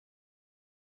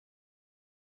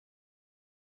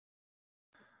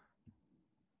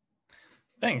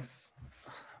Thanks.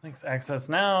 Thanks, Access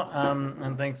Now,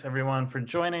 and thanks everyone for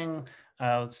joining.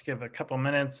 Let's give a couple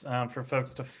minutes for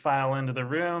folks to file into the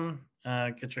room,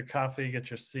 get your coffee,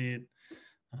 get your seat,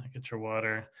 get your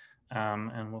water,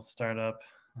 and we'll start up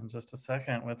in just a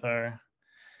second with our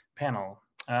panel.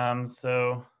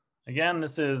 So again,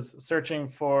 this is searching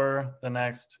for the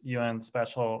next UN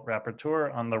Special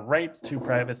Rapporteur on the right to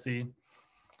privacy.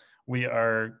 We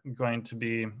are going to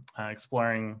be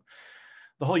exploring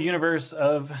the whole universe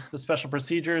of the special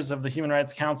procedures of the Human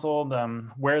Rights Council,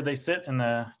 where they sit in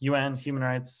the UN human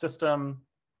rights system,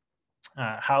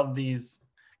 how these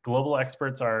global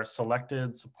experts are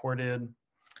selected, supported,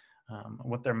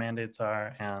 what their mandates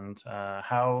are, and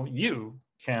how you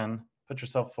can put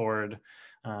yourself forward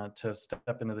to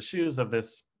step into the shoes of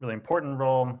this really important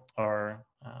role or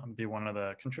be one of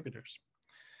the contributors.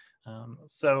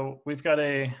 So we've got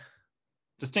a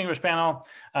distinguished panel.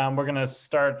 We're going to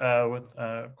start with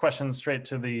questions straight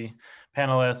to the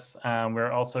panelists.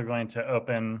 We're also going to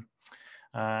open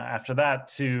after that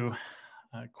to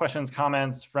questions,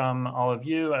 comments from all of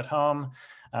you at home.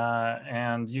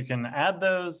 And you can add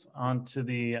those onto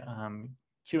the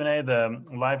Q&A, the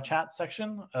live chat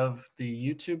section of the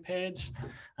YouTube page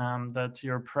that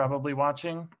you're probably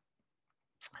watching.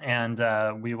 And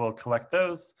we will collect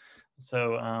those.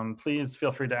 So please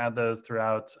feel free to add those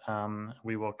throughout.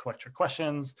 We will collect your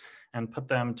questions and put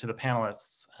them to the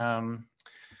panelists.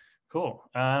 Cool.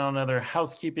 Another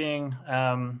housekeeping.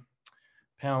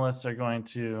 Panelists are going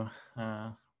to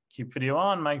keep video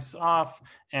on, mics off,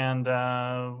 and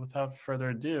without further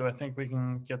ado, I think we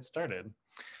can get started.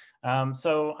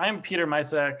 So I'm Peter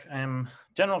Micek. I'm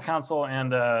General Counsel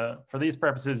and for these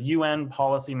purposes, UN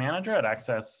Policy Manager at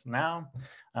Access Now.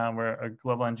 We're a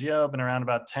global NGO, been around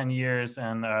about 10 years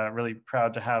and really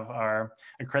proud to have our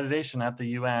accreditation at the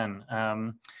UN.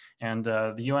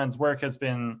 The UN's work has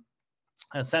been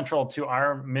central to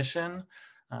our mission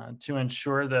to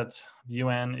ensure that the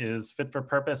UN is fit for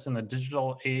purpose in the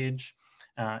digital age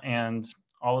and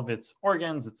all of its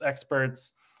organs, its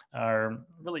experts, are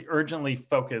really urgently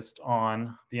focused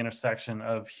on the intersection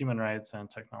of human rights and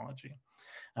technology.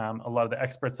 A lot of the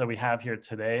experts that we have here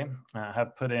today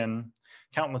have put in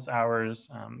countless hours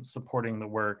supporting the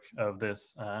work of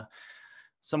this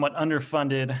somewhat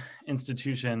underfunded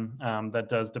institution that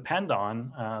does depend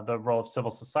on the role of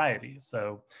civil society.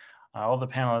 So all the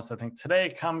panelists I think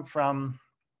today come from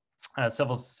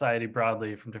civil society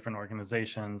broadly from different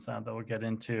organizations that we'll get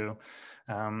into.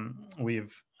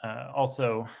 We've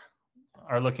also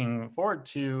are looking forward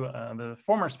to the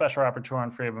former Special Rapporteur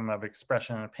on Freedom of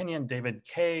Expression and Opinion, David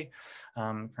Kaye,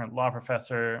 current law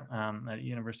professor at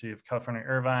University of California,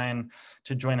 Irvine,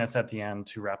 to join us at the end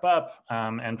to wrap up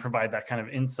and provide that kind of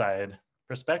inside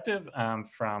perspective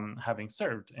from having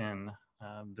served in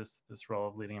this role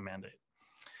of leading a mandate.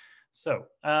 So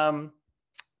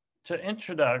to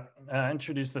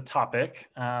introduce the topic,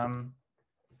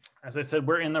 as I said,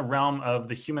 we're in the realm of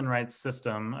the human rights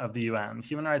system of the UN.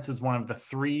 Human rights is one of the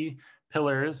three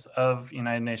pillars of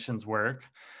United Nations work,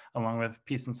 along with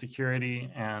peace and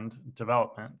security and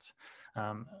development.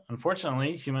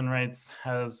 Unfortunately, human rights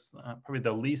has probably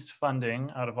the least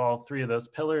funding out of all three of those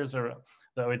pillars, or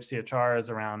the OHCHR is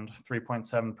around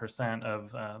 3.7%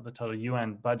 of the total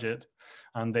UN budget.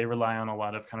 They rely on a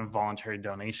lot of kind of voluntary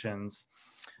donations.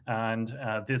 And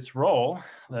this role,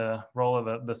 the role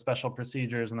of the special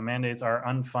procedures and the mandates are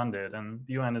unfunded, and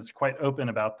the UN is quite open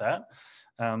about that.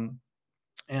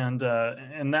 In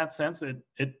that sense,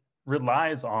 it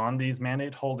relies on these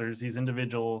mandate holders, these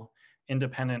individual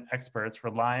independent experts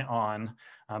rely on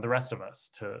the rest of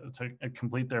us to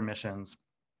complete their missions.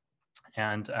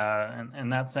 And in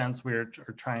that sense, we're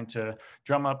trying to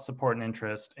drum up support and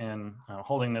interest in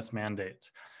holding this mandate.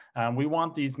 We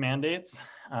want these mandates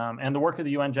and the work of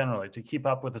the UN generally to keep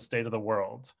up with the state of the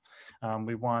world.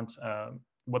 We want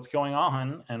what's going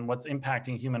on and what's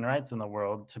impacting human rights in the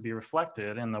world to be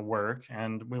reflected in the work,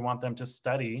 and we want them to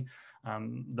study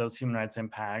those human rights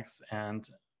impacts and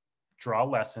draw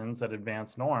lessons that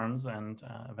advance norms and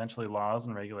eventually laws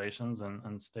and regulations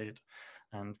and state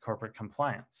and corporate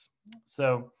compliance.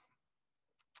 So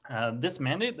this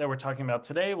mandate that we're talking about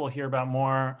today, we'll hear about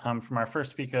more from our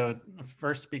first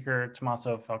speaker,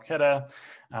 Tomaso Falchetta,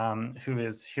 who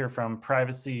is here from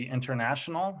Privacy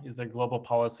International. He's the global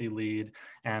policy lead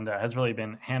and has really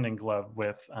been hand in glove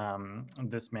with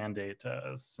this mandate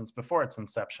since before its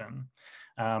inception.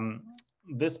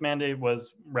 This mandate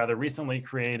was rather recently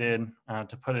created.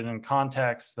 To put it in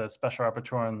context, the Special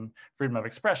Rapporteur on Freedom of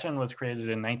Expression was created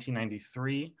in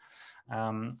 1993.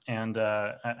 And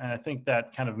I think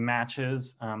that kind of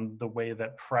matches the way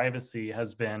that privacy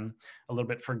has been a little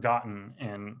bit forgotten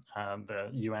in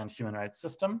the UN human rights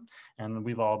system. And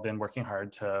we've all been working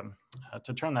hard to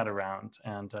turn that around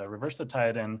and reverse the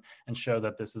tide and show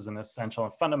that this is an essential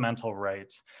and fundamental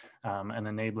right, an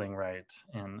enabling right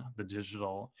in the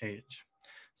digital age.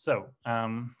 So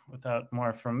without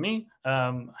more from me,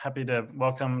 happy to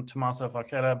welcome Tomaso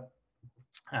Falchetta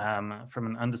from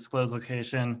an undisclosed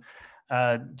location.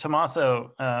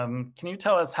 Tomaso, can you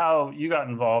tell us how you got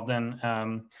involved in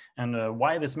and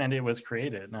why this mandate was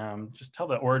created? Just tell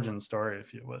the origin story,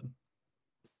 if you would.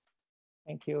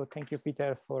 Thank you,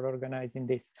 Peter, for organizing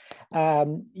this.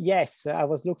 Yes, I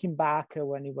was looking back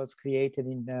when it was created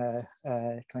in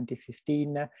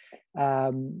 2015.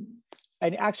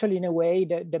 And actually, in a way,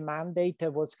 the mandate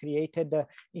was created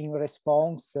in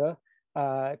response to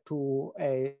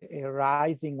a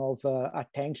rising of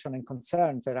attention and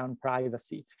concerns around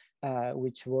privacy,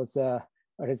 which was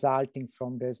resulting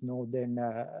from the Snowden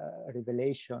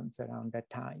revelations around that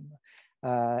time.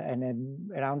 And then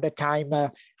around that time,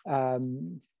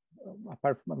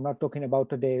 apart from, I'm not talking about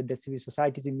the civil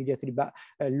societies immediately, but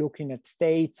looking at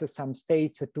states, some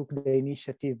states took the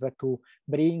initiative to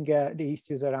bring the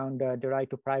issues around the right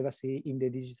to privacy in the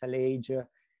digital age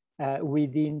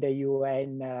within the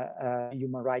UN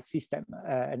human rights system.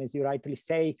 And as you rightly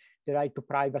say, the right to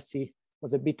privacy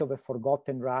was a bit of a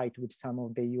forgotten right with some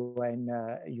of the UN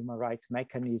human rights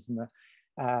mechanism.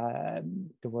 There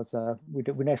was, with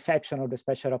the exception of the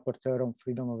Special Rapporteur on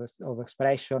freedom of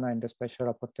expression and the Special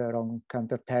Rapporteur on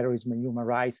counterterrorism and human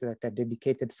rights, that had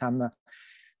dedicated some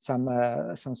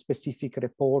specific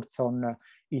reports on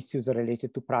issues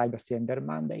related to privacy and their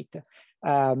mandate.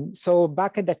 So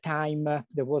back at the time,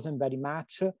 there wasn't very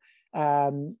much.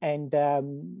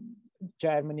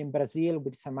 Germany and Brazil,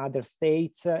 with some other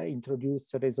states,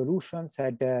 introduced resolutions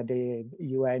at the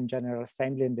UN General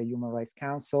Assembly and the Human Rights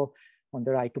Council on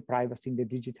the right to privacy in the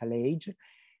digital age.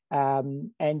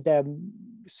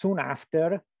 Soon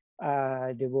after,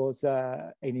 there was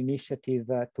an initiative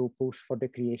to push for the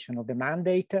creation of the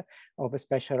mandate of a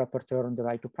special rapporteur on the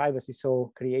right to privacy.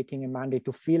 So creating a mandate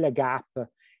to fill a gap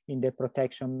in the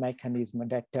protection mechanism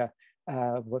that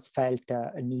was felt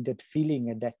needed filling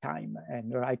at that time,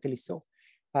 and rightly so.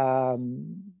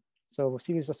 So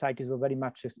civil societies were very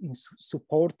much in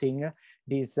supporting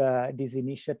these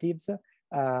initiatives.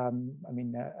 And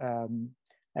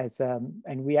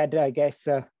we had, I guess,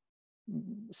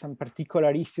 some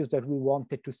particular issues that we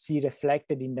wanted to see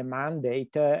reflected in the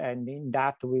mandate, and in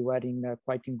that we were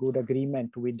quite in good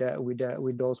agreement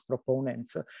with those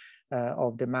proponents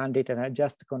of the mandate. And I'm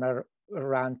just gonna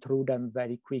run through them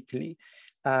very quickly.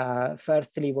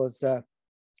 Firstly was the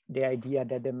idea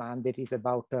that the mandate is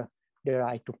about the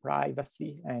right to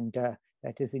privacy, and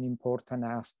that is an important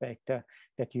aspect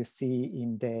that you see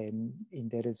in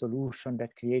the resolution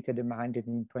that created the mandate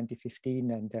in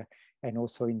 2015, and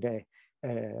also in the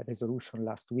resolution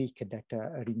last week that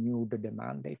renewed the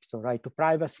mandate. So right to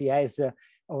privacy has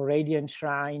already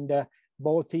enshrined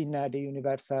both in the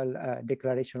Universal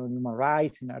Declaration on Human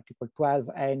Rights in Article 12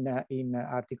 and in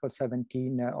Article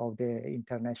 17 of the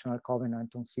International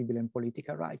Covenant on Civil and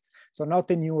Political Rights. So not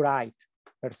a new right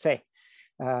per se,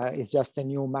 it's just a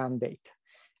new mandate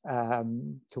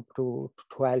to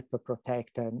help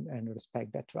protect and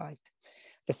respect that right.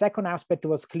 The second aspect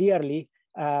was clearly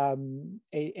a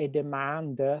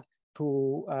demand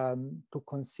to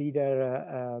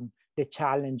consider the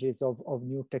challenges of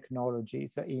new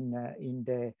technologies in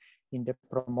the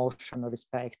promotion of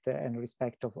respect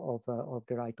of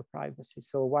the right to privacy.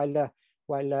 So while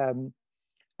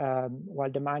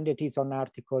the mandate is on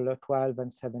Article 12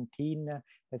 and 17,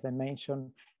 as I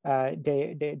mentioned,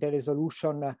 the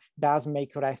resolution does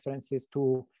make references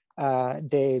to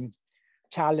the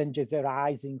challenges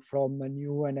arising from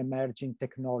new and emerging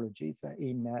technologies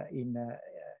in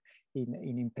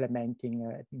implementing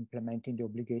the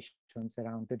obligations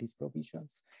around these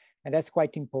provisions. And that's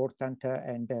quite important,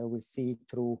 and we'll see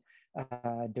through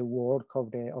the work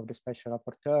of the Special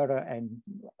Rapporteur, and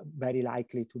very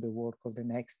likely to the work of the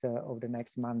next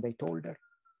mandate holder.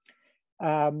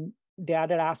 The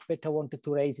other aspect I wanted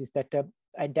to raise is that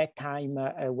at that time,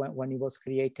 when it was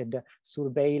created,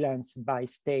 surveillance by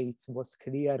states was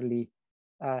clearly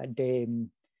the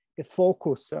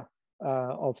focus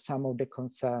of some of the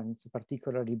concerns,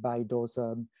 particularly by those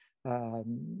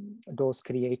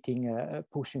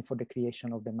pushing for the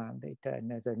creation of the mandate.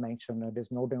 And as I mentioned, the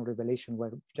Snowden revelation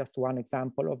were just one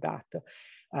example of that.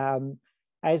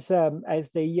 As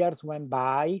the years went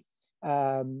by,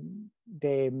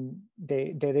 the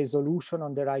resolution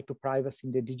on the right to privacy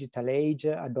in the digital age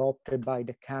adopted by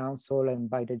the Council and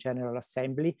by the General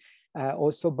Assembly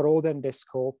also broadened the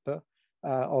scope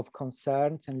of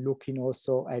concerns and looking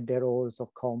also at the roles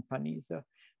of companies.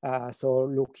 So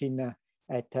looking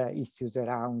at issues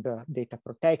around data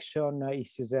protection,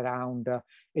 issues around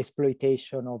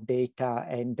exploitation of data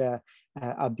and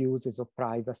abuses of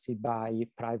privacy by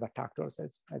private actors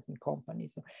as in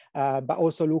companies, but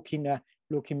also looking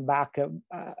back on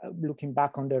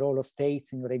the role of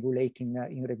states in regulating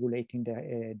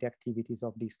the activities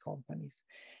of these companies.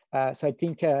 So I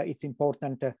think it's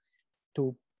important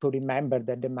to remember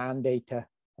that the mandate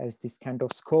has this kind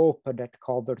of scope that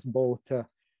covers both.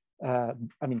 I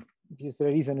mean, there's a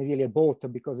reason really both,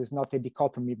 because it's not a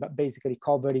dichotomy, but basically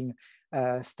covering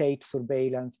state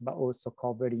surveillance, but also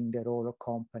covering the role of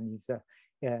companies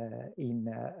in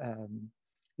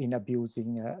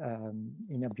abusing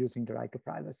the right to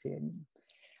privacy.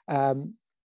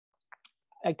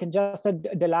 I can just add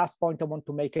the last point I want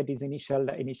to make at this initial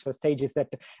stage is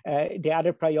that the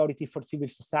other priority for civil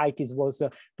societies was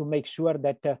to make sure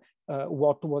that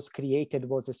what was created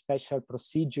was a special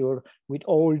procedure with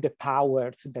all the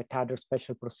powers that other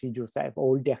special procedures have,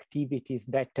 all the activities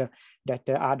that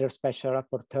other special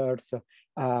rapporteurs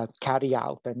carry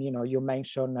out. And you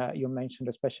mentioned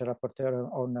the special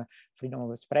rapporteur on freedom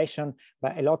of expression,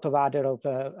 but a lot of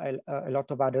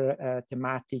other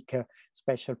thematic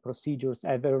special procedures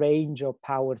have a range of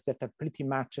powers that are pretty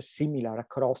much similar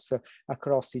across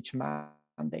each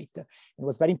mandate. It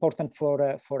was very important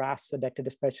for us that the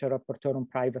special rapporteur on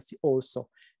privacy also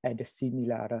had a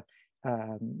similar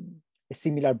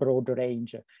broad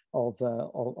range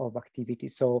of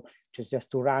activities. So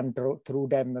just to run through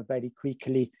them very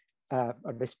quickly,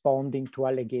 responding to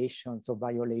allegations of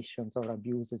violations or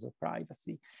abuses of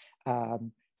privacy,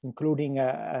 including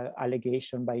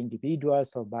allegation by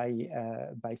individuals or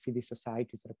by civil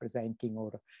societies representing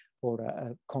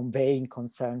or conveying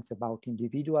concerns about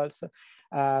individuals.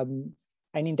 And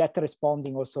in that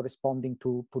responding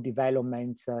to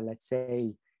developments, let's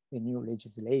say a new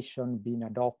legislation being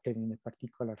adopted in a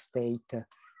particular state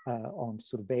on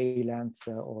surveillance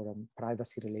or on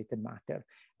privacy-related matter.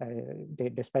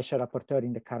 The special rapporteur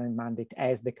in the current mandate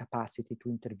has the capacity to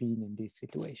intervene in these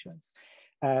situations.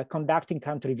 Conducting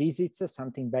country visits,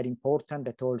 something very important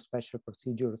that all special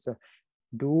procedures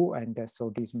do, and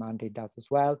so this mandate does as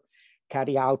well.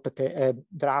 Carry out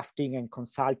drafting and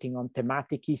consulting on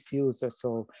thematic issues,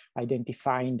 so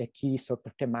identifying the key sort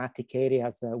of thematic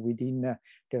areas within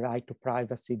the right to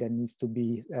privacy that needs to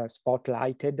be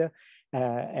spotlighted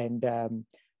and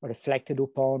reflected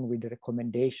upon with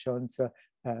recommendations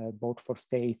both for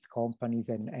states, companies,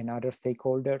 and other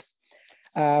stakeholders.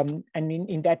 And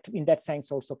in that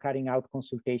sense, also carrying out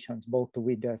consultations both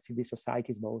with civil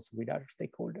societies, but also with other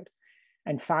stakeholders.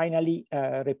 And finally,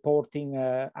 reporting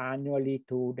annually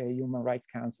to the Human Rights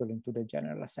Council and to the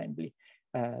General Assembly,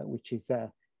 which is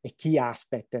a key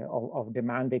aspect of the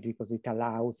mandate, because it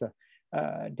allows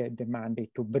the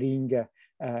mandate to bring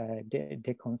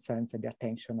the concerns and the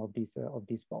attention of these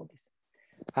bodies.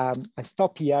 I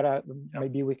stop here.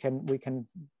 Maybe we can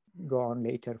go on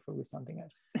later with something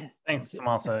else. Thanks,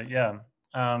 Tomaso. Yeah.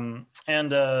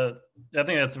 And I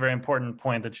think that's a very important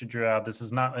point that you drew out. This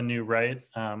is not a new right.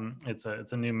 It's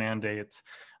a new mandate.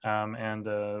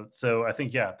 So I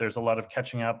think, yeah, there's a lot of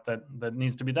catching up that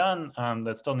needs to be done,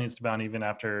 that still needs to be done even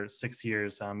after 6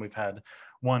 years. We've had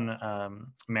one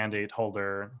mandate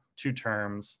holder, 2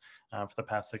 terms for the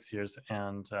past 6 years,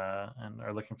 and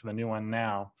are looking for the new one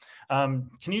now. Can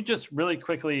you just really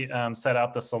quickly set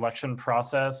out the selection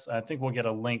process? I think we'll get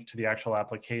a link to the actual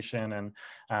application and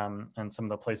some of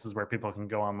the places where people can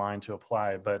go online to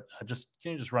apply. But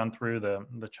can you just run through the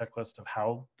checklist of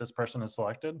how this person is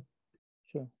selected?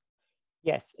 Sure.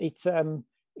 Yes, it's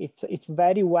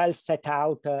very well set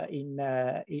out in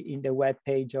the web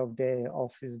page of the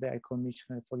Office of the High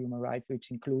Commissioner for Human Rights, which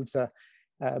includes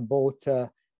both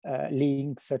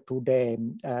links to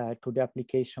the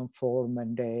application form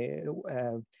and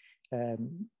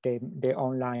the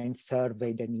online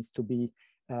survey that needs to be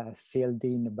filled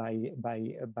in by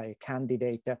a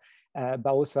candidate, but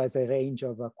also as a range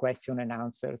of question and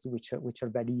answers, which are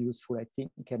very useful, I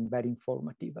think, and very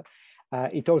informative.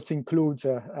 It also includes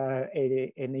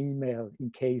an email in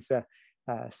case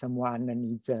someone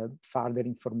needs further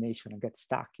information and gets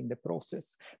stuck in the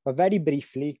process. But very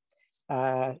briefly,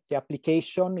 the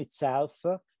application itself,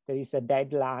 there is a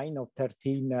deadline of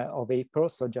 13th of April,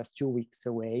 so just 2 weeks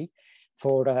away,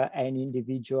 for any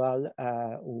individual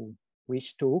who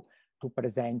wish to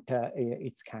present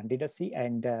its candidacy.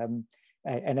 And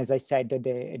and as I said,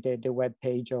 the web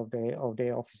page of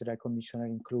the Office of the Commissioner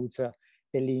includes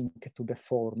the link to the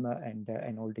form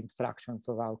and all the instructions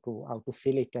of how to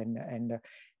fill it and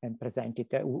present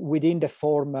it. Within the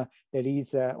form, there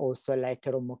is also a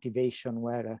letter of motivation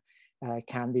where a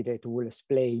candidate will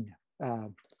explain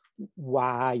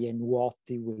why and what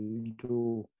he will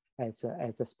do as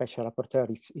a special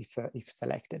rapporteur if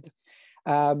selected.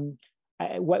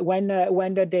 When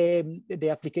the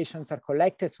applications are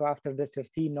collected, so after the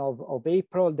 13th of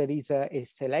April, there is a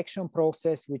selection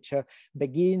process which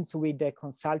begins with a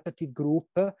consultative group,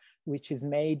 which is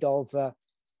made of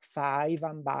 5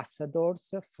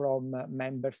 ambassadors from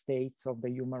member states of the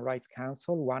Human Rights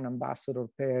Council, 1 ambassador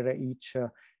per each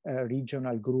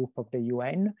regional group of the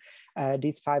UN.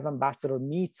 These 5 ambassadors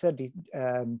meet,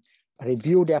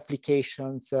 review the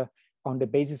applications on the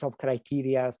basis of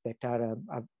criteria that are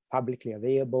publicly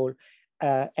available,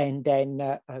 and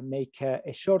then make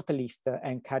a short list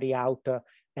and carry out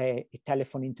a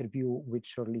telephone interview with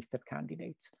shortlisted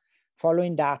candidates.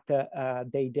 Following that,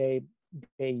 they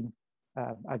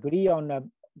agree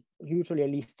on usually a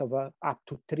list of up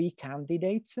to 3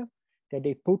 candidates that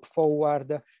they put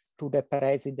forward to the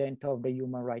President of the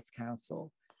Human Rights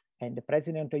Council. And the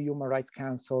President of the Human Rights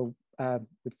Council,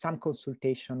 with some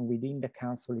consultation within the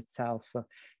Council itself,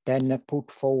 then put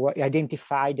forward,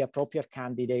 identify the appropriate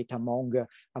candidate among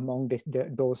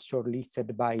those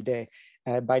shortlisted by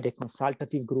the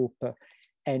consultative group,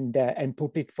 and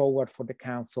put it forward for the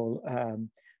Council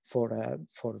for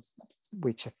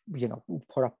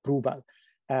approval,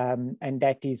 and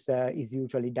that is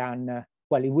usually done.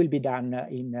 Well, it will be done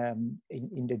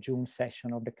in the June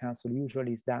session of the Council.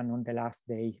 Usually, it's done on the last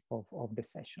day of the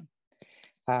session.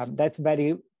 That's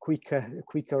very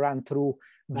quick run through.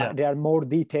 Yeah. There are more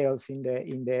details in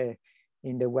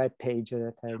the web page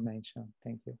that I mentioned.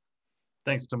 Thank you.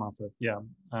 Thanks, Tomaso. Yeah.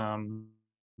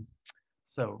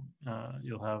 So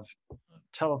you'll have a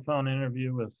telephone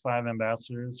interview with 5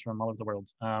 ambassadors from all over the world.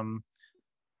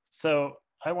 So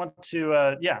I want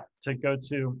to go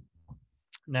to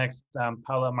next,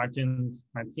 Paula Martin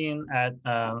at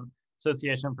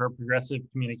Association for Progressive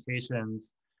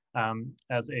Communications.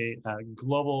 As a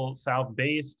global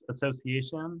South-based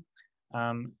association,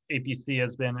 APC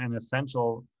has been an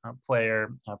essential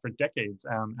player for decades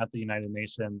at the United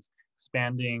Nations,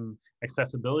 expanding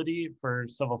accessibility for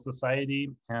civil society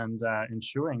and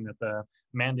ensuring that the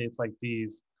mandates like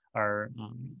these are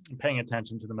paying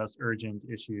attention to the most urgent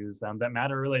issues that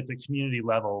matter really at the community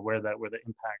level, where the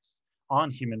impacts on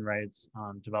human rights,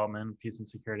 on development, peace, and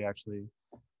security actually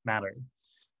matter.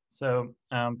 So,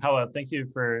 Paula, thank you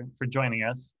for joining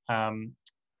us.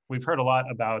 We've heard a lot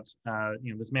about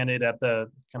this mandate at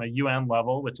the kind of UN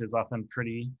level, which is often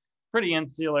pretty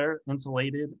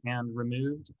insulated and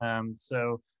removed.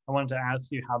 So I wanted to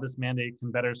ask you how this mandate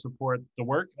can better support the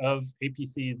work of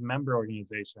APC's member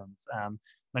organizations,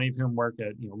 many of whom work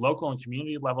at local and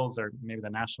community levels, or maybe the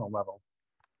national level.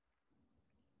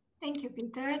 Thank you,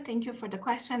 Peter. Thank you for the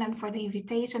question and for the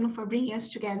invitation, for bringing us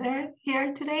together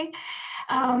here today.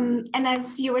 And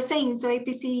as you were saying, so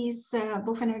APC is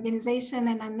both an organization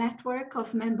and a network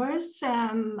of members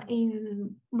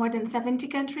in more than 70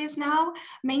 countries now,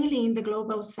 mainly in the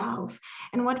Global South.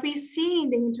 And what we see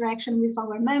in the interaction with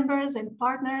our members and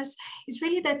partners is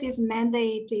really that this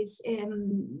mandate is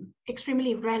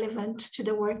extremely relevant to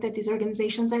the work that these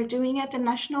organizations are doing at the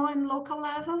national and local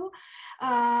level.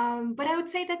 But I would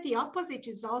say that the opposite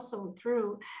is also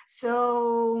true.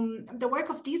 So the work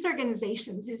of these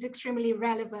organizations is extremely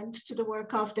relevant to the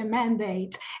work of the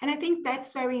mandate. And I think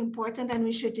that's very important and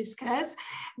we should discuss,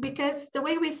 because the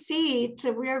way we see it,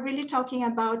 we are really talking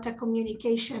about a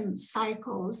communication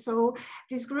cycle. So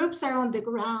these groups are on the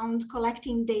ground,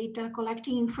 collecting data,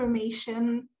 collecting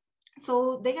information.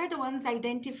 So they are the ones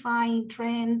identifying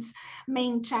trends,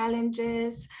 main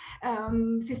challenges,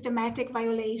 systematic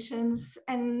violations.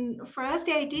 And for us,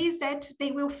 the idea is that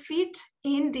they will fit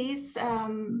in this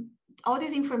all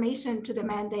this information to the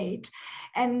mandate.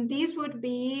 And this would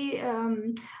be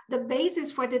the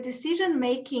basis for the decision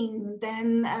making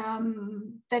then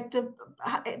that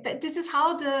this is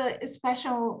how the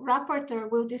special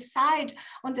rapporteur will decide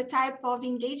on the type of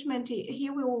engagement he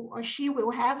will or she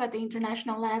will have at the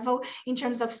international level in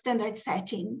terms of standard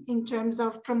setting, in terms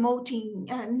of promoting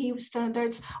new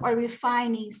standards or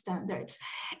refining standards.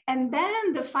 And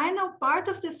then the final part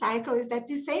of the cycle is that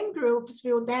the same groups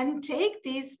will then take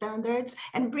these standards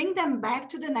and bring them back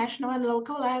to the national and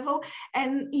local level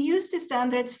and use the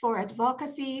standards for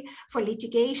advocacy, for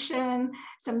litigation,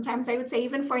 sometimes I would say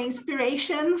even for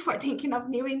inspiration, for thinking of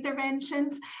new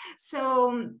interventions.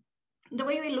 So the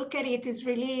way we look at it is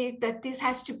really that this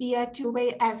has to be a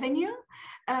two-way avenue,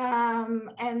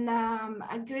 and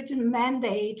a good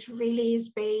mandate really is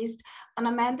based on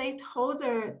a mandate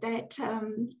holder that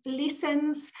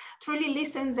truly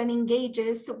listens and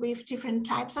engages with different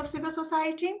types of civil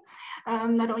society,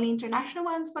 not only international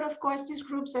ones, but of course these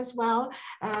groups as well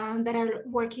that are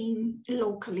working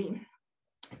locally.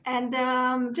 And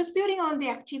just building on the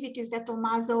activities that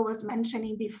Tomaso was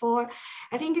mentioning before,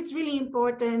 I think it's really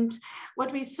important.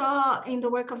 What we saw in the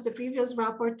work of the previous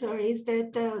rapporteur is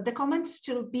that the comments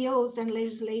to bills and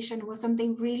legislation was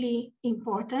something really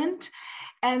important.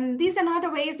 And these are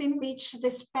other ways in which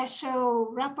the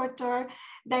special rapporteur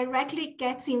directly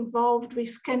gets involved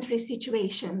with country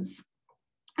situations.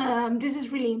 This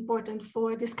is really important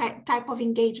for this type of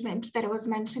engagement that I was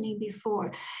mentioning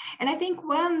before. And I think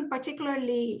one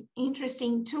particularly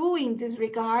interesting tool in this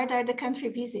regard are the country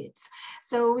visits.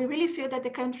 So we really feel that the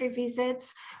country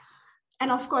visits,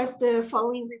 and of course the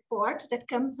following report that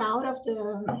comes out of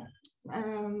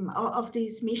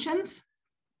these missions,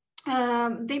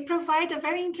 they provide a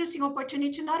very interesting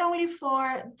opportunity not only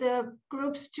for the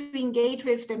groups to engage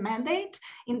with the mandate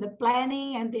in the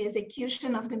planning and the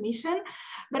execution of the mission,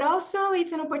 but also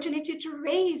it's an opportunity to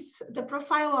raise the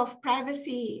profile of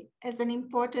privacy as an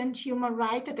important human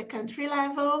right at the country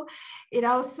level. It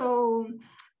also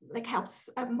helps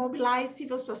mobilize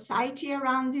civil society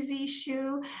around this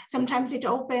issue. Sometimes it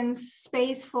opens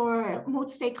space for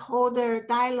multi-stakeholder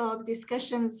dialogue,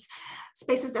 discussions,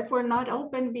 spaces that were not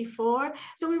open before.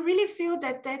 So we really feel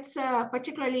that that's a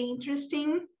particularly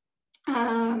interesting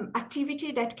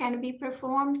activity that can be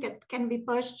performed, that can be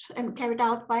pushed and carried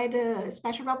out by the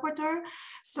special rapporteur.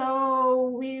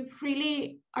 So we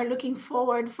really are looking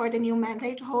forward for the new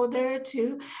mandate holder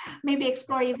to maybe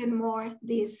explore even more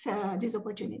these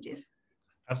opportunities.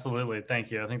 Absolutely,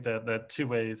 thank you. I think that that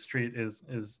two-way street is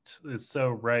so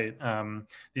right.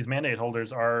 These mandate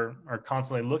holders are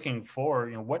constantly looking for,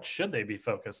 what should they be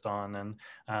focused on,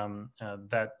 and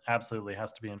that absolutely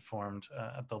has to be informed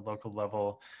at the local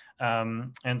level.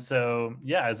 And so,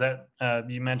 yeah, as that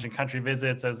you mentioned country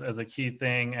visits as a key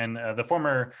thing, and the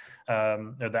former,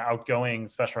 the outgoing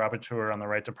special rapporteur on the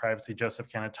right to privacy, Joseph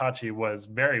Canataci, was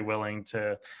very willing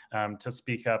to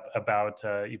speak up about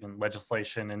even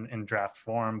legislation in draft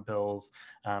form, bills,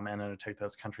 and undertake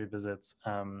those country visits.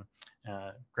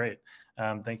 Great,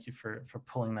 thank you for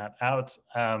pulling that out.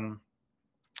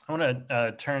 I want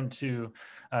to turn to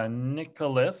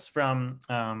Nicholas from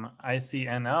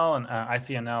ICNL and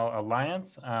ICNL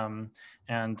Alliance.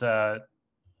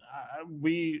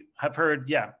 We have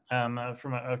heard,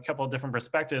 from a couple of different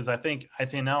perspectives. I think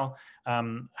ICNL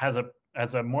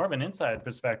has a more of an inside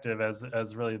perspective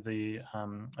as really the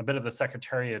a bit of the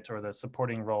secretariat or the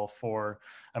supporting role for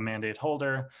a mandate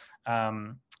holder,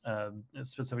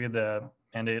 specifically the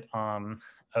mandate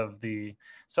of the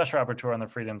Special Rapporteur on the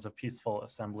Freedoms of Peaceful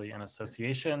Assembly and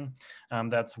Association.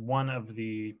 That's one of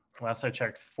the, last I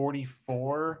checked,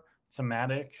 44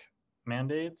 thematic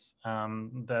mandates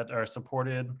that are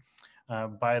supported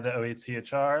by the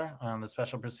OHCHR, the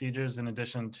special procedures, in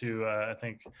addition to, I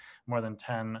think, more than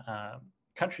 10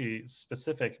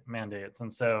 country-specific mandates.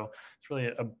 And so it's really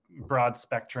a broad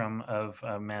spectrum of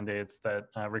mandates that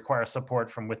require support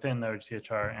from within the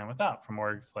OHCHR and without, from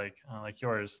orgs like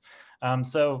yours.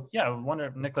 So yeah, I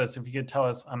wonder, Nicholas, if you could tell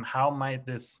us how might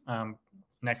this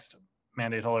next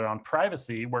mandate holder on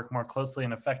privacy work more closely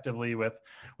and effectively with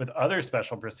other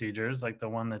special procedures like the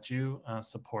one that you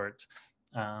support.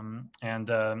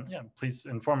 Please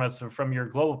inform us from your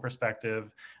global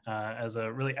perspective as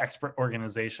a really expert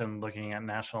organization looking at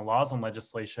national laws and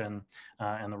legislation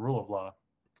and the rule of law.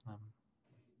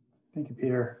 Thank you,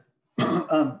 Peter.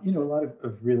 A lot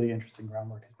of really interesting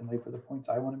groundwork has been laid for the points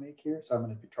I want to make here. So I'm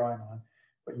going to be drawing on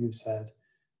what you said,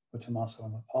 what Tomaso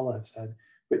and what Paula have said.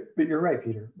 But you're right,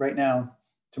 Peter. Right now,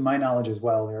 to my knowledge as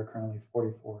well, there are currently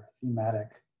 44 thematic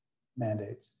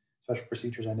mandates, special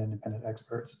procedures and independent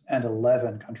experts, and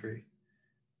 11 country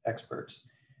experts.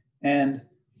 And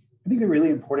I think the really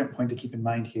important point to keep in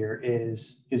mind here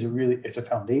is a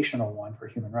foundational one for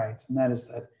human rights, and that is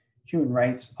that human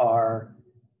rights are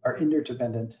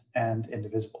interdependent and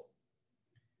indivisible.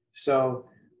 So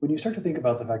when you start to think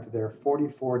about the fact that there are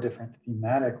 44 different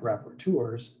thematic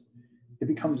rapporteurs, it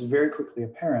becomes very quickly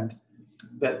apparent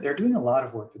that they're doing a lot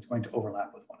of work that's going to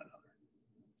overlap with one another,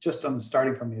 just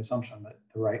starting from the assumption that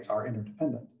the rights are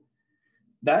interdependent.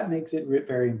 That makes it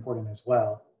very important as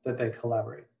well that they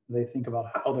collaborate. They think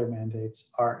about how their mandates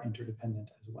are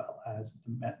interdependent as well as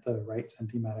the rights and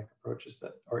thematic approaches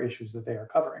or issues that they are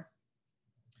covering.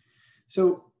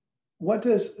 So what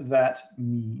does that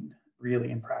mean really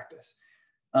in practice?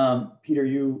 Peter,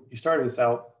 you started us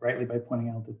out rightly by pointing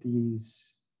out that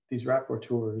these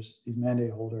rapporteurs, these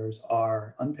mandate holders,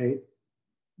 are unpaid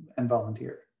and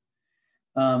volunteer.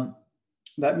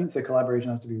 That means that collaboration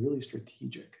has to be really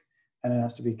strategic and it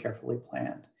has to be carefully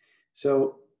planned.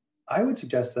 So I would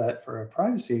suggest that for a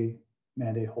privacy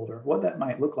mandate holder, what that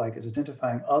might look like is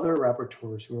identifying other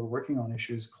rapporteurs who are working on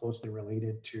issues closely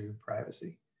related to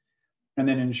privacy, and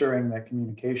then ensuring that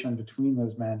communication between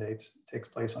those mandates takes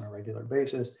place on a regular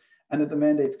basis, and that the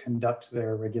mandates conduct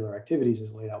their regular activities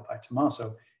as laid out by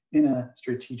Tomaso in a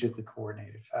strategically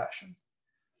coordinated fashion.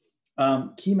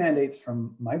 Key mandates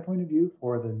from my point of view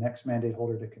for the next mandate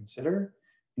holder to consider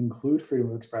include freedom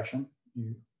of expression.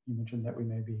 You mentioned that we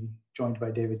may be joined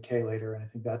by Kaye later, and I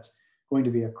think that's going to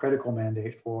be a critical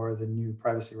mandate for the new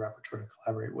privacy rapporteur to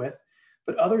collaborate with.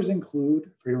 But others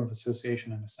include freedom of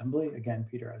association and assembly. Again,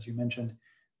 Peter, as you mentioned,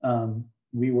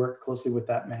 we work closely with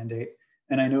that mandate.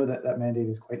 And I know that that mandate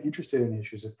is quite interested in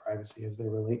issues of privacy as they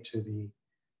relate to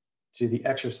the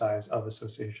exercise of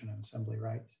association and assembly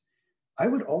rights. I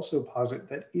would also posit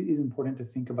that it is important to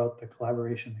think about the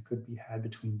collaboration that could be had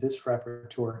between this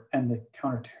rapporteur and the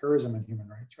counterterrorism and human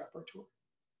rights rapporteur.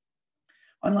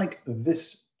 Unlike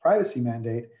this privacy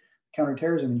mandate,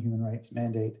 counterterrorism and human rights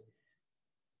mandate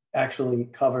actually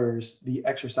covers the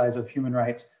exercise of human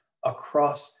rights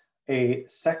across a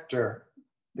sector,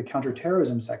 the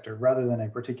counterterrorism sector, rather than a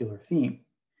particular theme,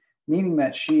 meaning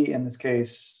that she, in this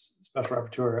case, Special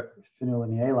Rapporteur Fionnuala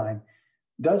Ní Éileann,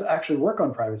 does actually work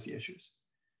on privacy issues.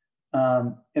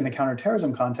 In the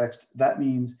counterterrorism context, that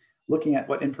means looking at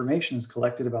what information is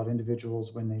collected about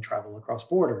individuals when they travel across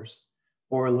borders,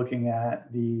 or looking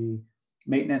at the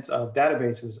maintenance of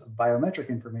databases of biometric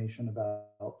information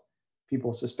about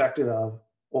people suspected of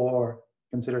or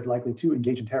considered likely to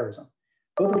engage in terrorism,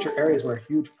 both of which are areas where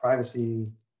huge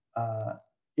privacy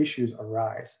issues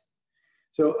arise.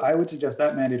 So I would suggest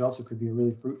that mandate also could be a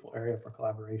really fruitful area for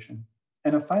collaboration.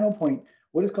 And a final point,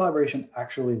 what does collaboration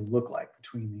actually look like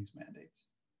between these mandates?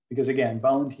 Because again,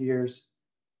 volunteers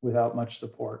without much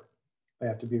support, they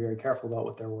have to be very careful about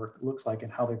what their work looks like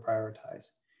and how they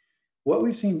prioritize. What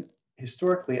we've seen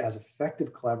historically as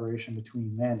effective collaboration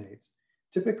between mandates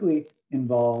typically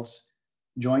involves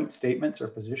joint statements or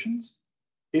positions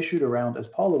issued around, as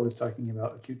Paula was talking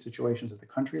about, acute situations at the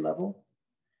country level,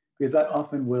 because that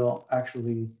often will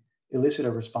actually elicit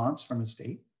a response from a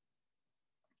state,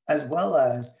 as well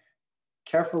as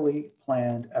carefully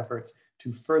planned efforts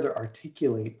to further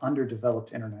articulate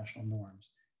underdeveloped international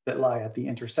norms that lie at the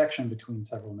intersection between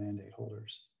several mandate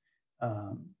holders'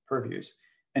 purviews.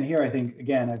 And here I think,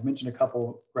 again, I've mentioned a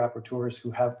couple rapporteurs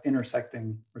who have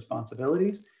intersecting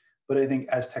responsibilities, but I think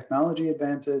as technology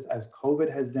advances, as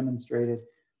COVID has demonstrated,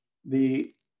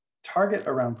 the target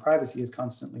around privacy is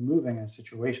constantly moving as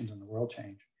situations in the world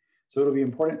change. So it'll be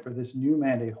important for this new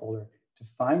mandate holder to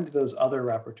find those other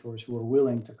rapporteurs who are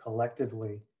willing to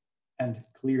collectively and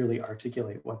clearly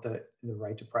articulate what the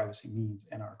right to privacy means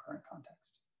in our current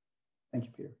context. Thank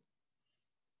you, Peter.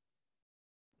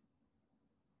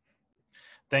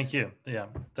 Thank you. Yeah,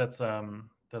 that's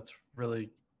really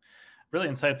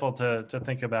insightful to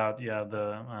think about. Yeah,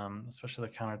 especially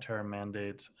the counterterror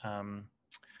mandate,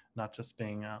 not just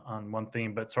being on one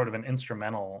theme, but sort of an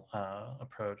instrumental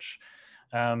approach.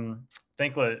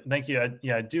 Thank you.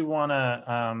 I do want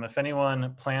to, if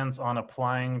anyone plans on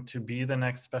applying to be the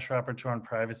next Special Rapporteur on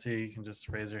Privacy, you can just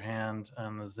raise your hand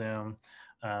on the Zoom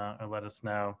or let us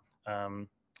know. I'm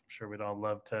sure we'd all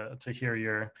love to hear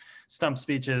your stump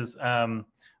speeches.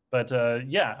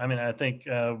 Yeah, I mean, I think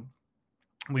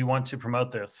we want to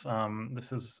promote this.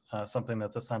 This is something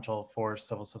that's essential for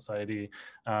civil society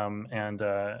and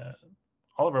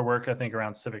all of our work, I think,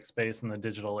 around civic space in the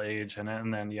digital age. And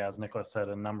then, yeah, as Nicholas said,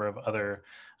 a number of other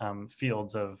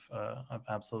fields of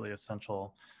absolutely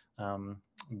essential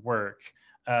work.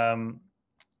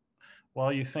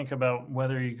 While you think about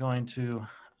whether you're going to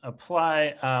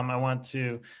apply, I want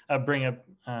to bring up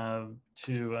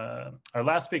to our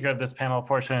last speaker of this panel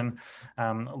portion,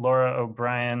 Laura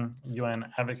O'Brien, UN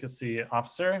Advocacy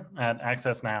Officer at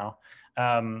Access Now,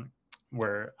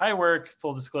 where I work,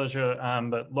 full disclosure,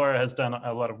 but Laura has done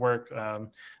a lot of work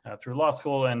through law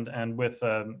school and with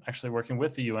actually working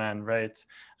with the UN, right,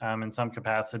 in some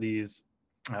capacities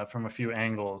from a few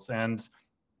angles, and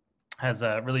has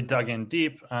really dug in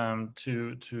deep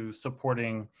to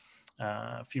supporting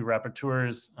a few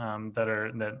rapporteurs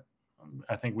that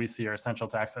I think we see are essential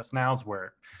to Access Now's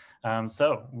work.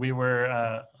 So we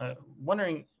were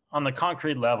wondering on the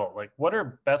concrete level, like what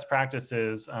are best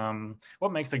practices?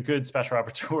 What makes a good special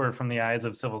rapporteur from the eyes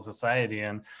of civil society,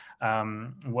 and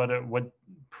what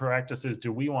practices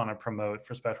do we want to promote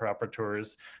for special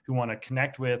rapporteurs who want to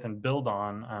connect with and build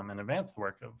on and advance the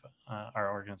work of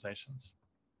our organizations?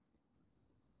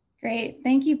 Great,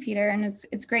 thank you, Peter, and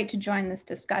it's great to join this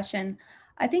discussion.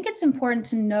 I think it's important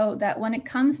to note that when it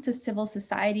comes to civil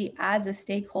society as a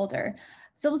stakeholder,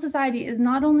 civil society is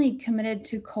not only committed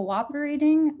to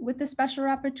cooperating with the special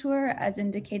rapporteur as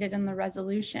indicated in the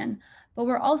resolution, but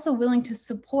we're also willing to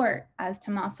support, as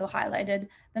Tomaso highlighted,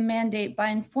 the mandate by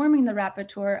informing the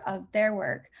rapporteur of their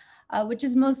work, which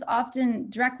is most often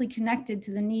directly connected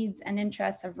to the needs and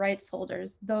interests of rights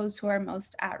holders, those who are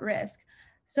most at risk.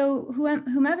 So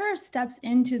whomever steps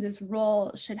into this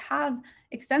role should have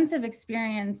extensive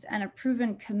experience and a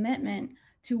proven commitment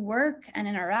to work and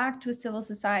interact with civil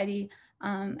society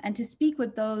and to speak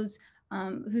with those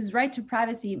whose right to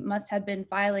privacy must have been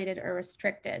violated or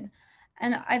restricted.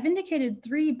 And I've indicated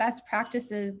 3 best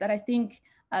practices that I think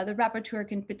the rapporteur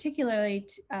can particularly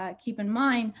keep in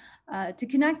mind to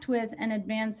connect with and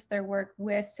advance their work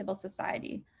with civil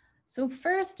society. So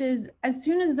first is, as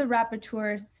soon as the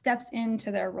rapporteur steps into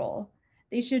their role,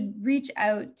 they should reach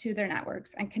out to their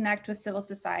networks and connect with civil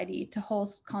society to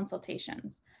host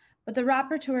consultations. But the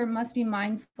rapporteur must be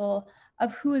mindful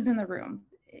of who is in the room,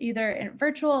 either in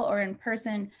virtual or in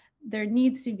person. There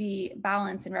needs to be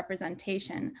balance and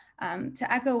representation.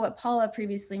 To echo what Paula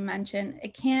previously mentioned,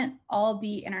 it can't all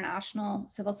be international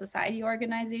civil society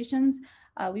organizations.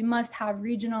 We must have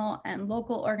regional and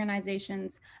local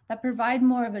organizations that provide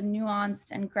more of a nuanced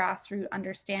and grassroots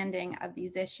understanding of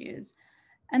these issues.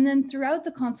 And then throughout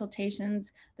the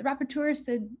consultations, the rapporteur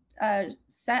should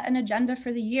set an agenda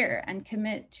for the year and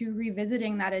commit to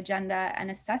revisiting that agenda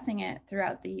and assessing it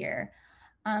throughout the year.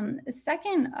 The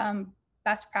second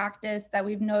best practice that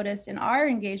we've noticed in our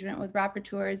engagement with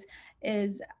rapporteurs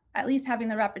is at least having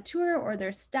the rapporteur or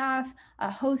their staff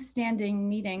host standing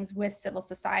meetings with civil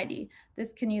society.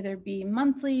 This can either be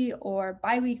monthly or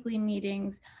bi-weekly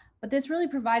meetings, but this really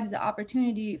provides the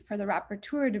opportunity for the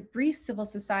rapporteur to brief civil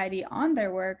society on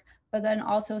their work, but then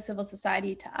also civil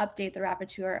society to update the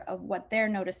rapporteur of what they're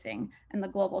noticing and the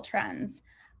global trends.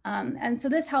 And so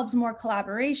this helps more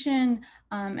collaboration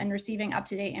and receiving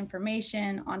up-to-date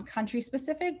information on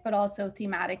country-specific, but also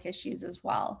thematic issues as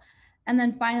well. And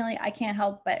then finally, I can't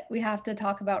help but we have to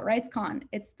talk about RightsCon.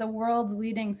 It's the world's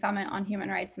leading summit on human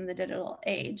rights in the digital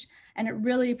age. And it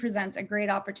really presents a great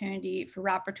opportunity for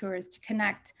rapporteurs to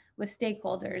connect with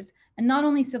stakeholders, and not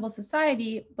only civil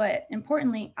society, but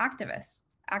importantly,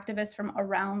 activists from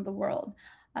around the world.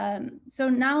 So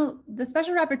now the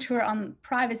Special Rapporteur on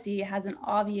Privacy has an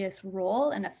obvious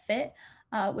role and a fit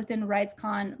within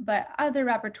RightsCon, but other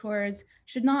rapporteurs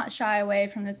should not shy away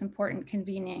from this important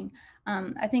convening.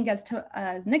 I think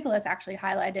as Nicholas actually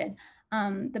highlighted,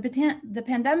 the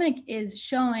pandemic is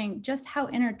showing just how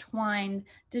intertwined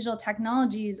digital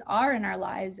technologies are in our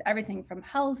lives, everything from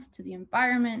health to the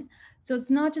environment. So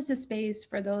it's not just a space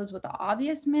for those with the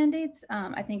obvious mandates.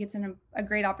 I think it's a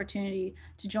great opportunity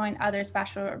to join other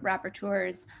special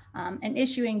rapporteurs in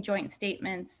issuing joint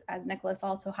statements, as Nicholas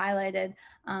also highlighted.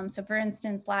 So for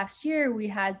instance, last year we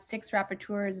had 6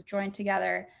 rapporteurs join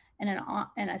together in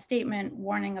a statement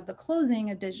warning of the closing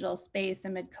of digital space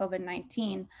amid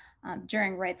COVID-19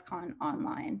 during RightsCon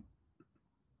online.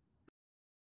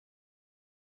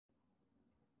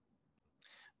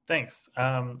 Thanks.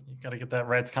 You got to get that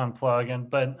RightsCon plug in.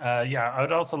 But yeah, I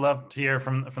would also love to hear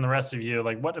from the rest of you,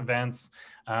 like what events,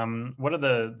 what are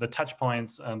the touch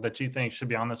points that you think should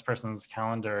be on this person's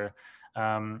calendar,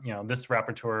 this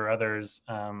rapporteur or others,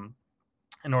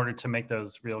 in order to make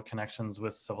those real connections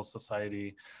with civil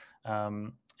society.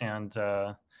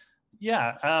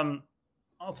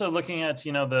 Also looking at,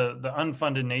 the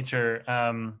unfunded nature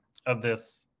of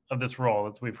this role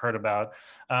that we've heard about.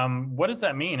 What does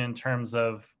that mean in terms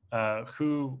of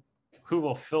who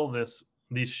will fill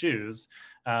these shoes?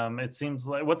 It seems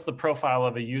like, what's the profile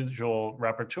of a usual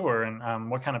rapporteur,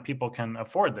 and what kind of people can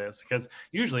afford this? Because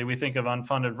usually we think of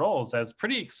unfunded roles as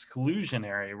pretty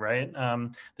exclusionary, right?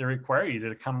 They require you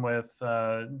to come with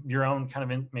your own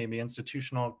kind of maybe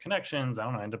institutional connections, I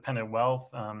don't know, independent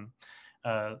wealth.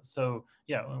 So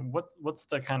yeah, what's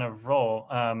the kind of role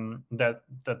that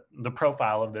the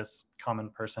profile of this common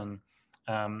person,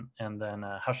 and then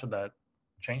how should that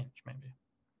change? Maybe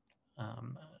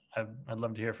I'd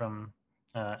love to hear from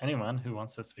anyone who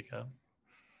wants to speak up,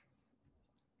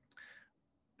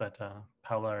 but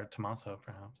Paula or Tomaso,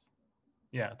 perhaps.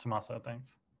 Yeah, Tomaso,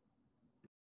 thanks.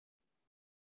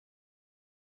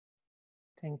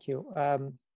 Thank you.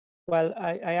 Well,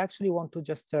 I actually want to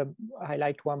just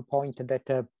highlight one point that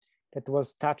that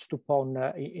was touched upon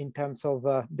in terms of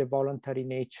the voluntary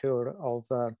nature of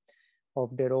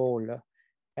the role.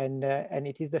 And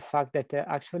it is the fact that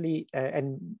actually,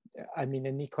 and I mean,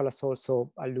 and Nicholas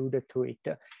also alluded to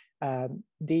it,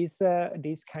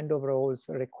 these kind of roles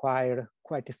require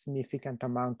quite a significant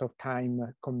amount of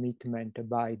time commitment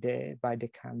by the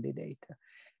candidate.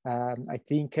 I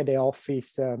think the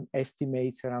office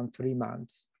estimates around 3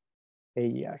 months a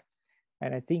year.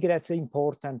 And I think that's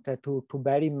important to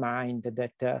bear in mind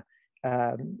that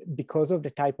because of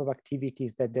the type of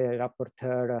activities that the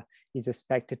rapporteur is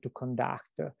expected to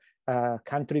conduct,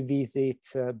 country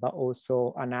visits, but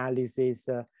also analysis,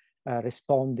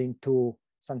 responding to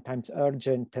sometimes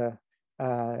urgent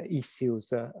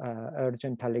issues,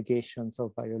 urgent allegations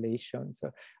of violations,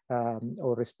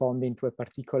 or responding to a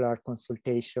particular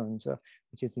consultations,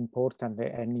 which is important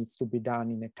and needs to be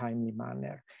done in a timely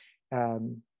manner.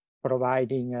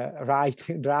 Providing,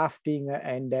 drafting,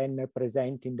 and then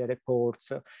presenting the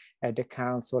reports at the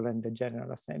Council and the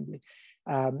General Assembly.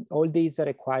 All these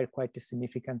require quite a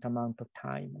significant amount of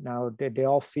time. Now, the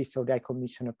Office of the High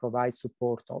Commissioner provides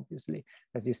support, obviously.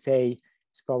 As you say,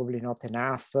 it's probably not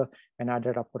enough, and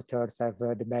other rapporteurs have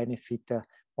the benefit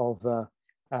of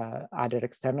other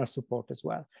external support as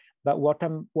well. But what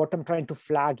I'm trying to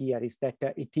flag here is that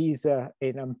it is an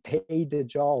unpaid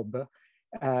job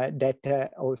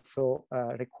that also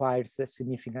requires a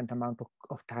significant amount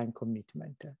of time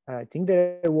commitment. I think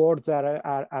the rewards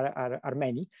are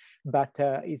many, but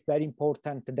it's very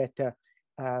important that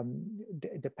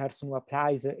the person who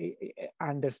applies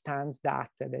understands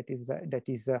that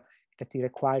it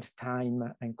requires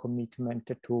time and commitment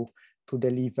to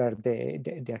deliver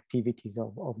the activities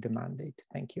of the mandate.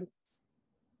 Thank you.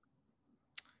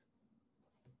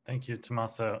 Thank you,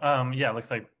 Tomaso. Yeah, looks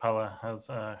like Paula has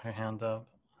her hand up.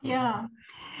 Yeah,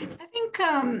 I think,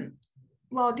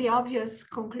 well, the obvious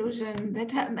conclusion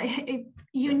that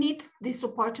you need the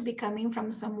support to be coming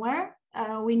from somewhere.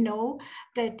 We know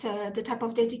that the type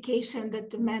of dedication that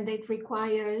the mandate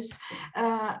requires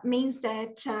means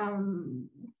that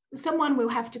someone will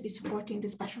have to be supporting the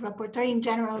special rapporteur. In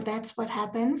general, that's what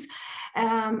happens.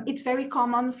 It's very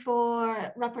common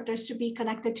for rapporteurs to be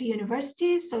connected to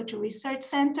universities, so to research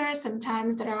centers.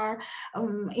 Sometimes there are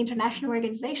international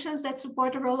organizations that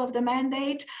support the role of the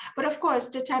mandate. But of course,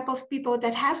 the type of people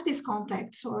that have these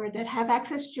contacts or that have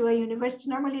access to a university,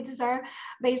 normally these are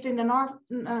based in the north,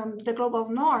 the global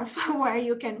north, where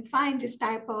you can find this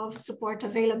type of support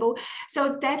available.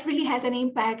 So that really has an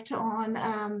impact on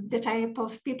the type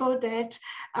of people that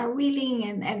are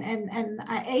willing and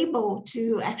are able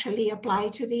to actually apply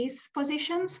to these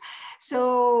positions.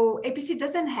 So APC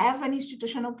doesn't have an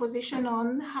institutional position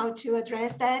on how to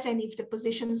address that and if the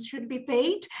positions should be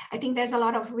paid. I think there's a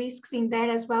lot of risks in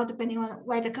there as well, depending on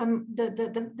where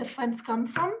the funds come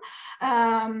from.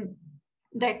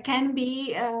 There can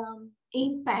be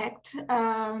impact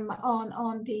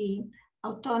on the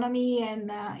autonomy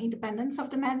and independence of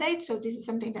the mandate. So this is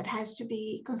something that has to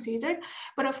be considered.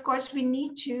 But of course, we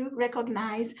need to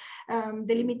recognize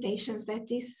the limitations that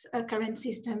this current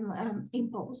system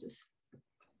imposes.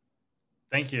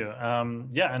 Thank you.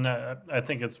 Yeah, and I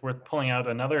think it's worth pulling out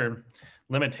another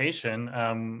limitation,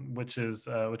 which is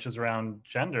around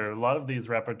gender. A lot of these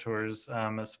rapporteurs,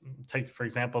 take for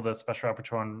example the Special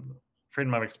Rapporteur on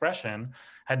Freedom of Expression,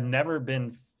 had never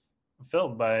been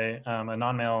filled by a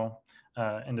non-male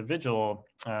individual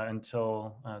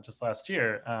until just last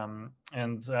year,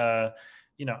 and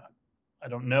you know, I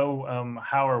don't know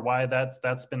how or why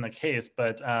that's been the case,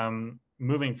 but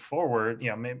moving forward, you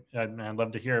know, maybe I'd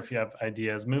love to hear if you have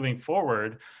ideas. Moving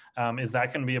forward, is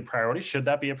that going to be a priority? Should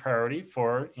that be a priority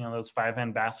for, you know, those 5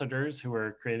 ambassadors who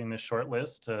are creating this short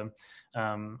list to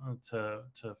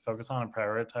focus on and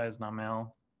prioritize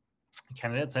non-male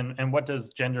candidates? And what does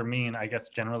gender mean, I guess,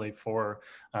 generally for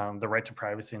the right to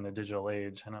privacy in the digital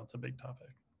age? I know it's a big topic.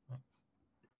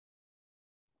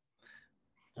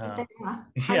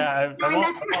 Yeah,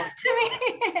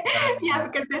 yeah,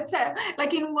 because that's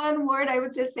like in one word, I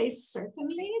would just say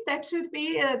certainly that should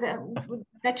be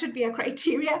that should be a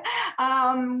criteria.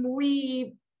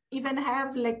 We even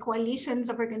have like coalitions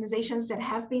of organizations that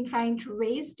have been trying to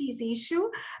raise this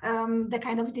issue, the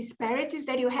kind of disparities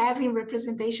that you have in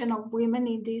representation of women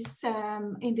in these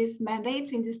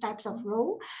mandates, in these types of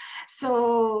role.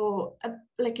 So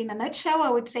like in a nutshell, I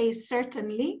would say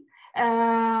certainly.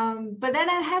 But then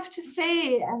I have to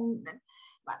say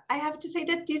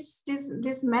that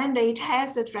this mandate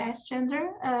has addressed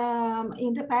gender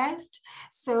in the past.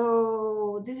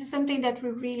 So this is something that we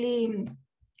really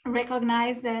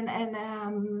recognized,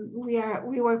 and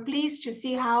we were pleased to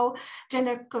see how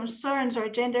gender concerns or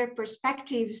gender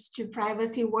perspectives to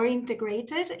privacy were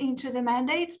integrated into the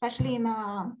mandate, especially in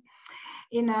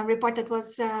a report that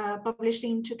was published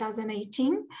in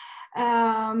 2018.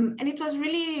 And it was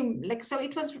really like, so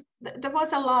it was, there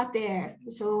was a lot there.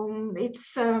 So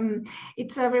it's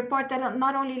a report that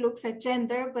not only looks at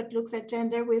gender, but looks at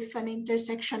gender with an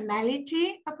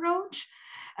intersectionality approach.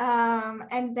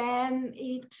 And then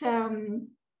it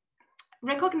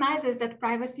recognizes that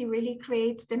privacy really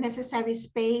creates the necessary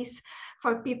space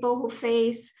for people who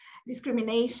face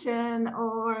discrimination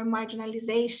or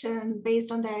marginalization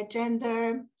based on their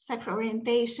gender, sexual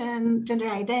orientation, gender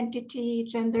identity,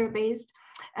 gender-based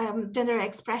gender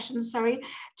expression,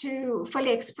 to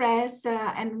fully express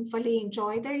and fully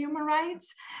enjoy their human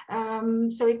rights.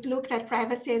 So it looked at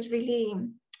privacy as really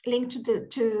linked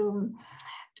to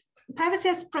privacy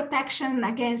as protection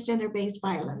against gender-based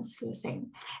violence, let's say.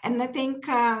 And I think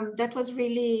that was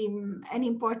really an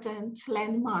important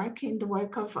landmark in the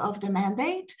work of the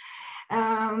mandate.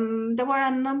 There were a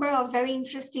number of very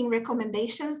interesting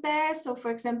recommendations there. So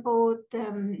for example,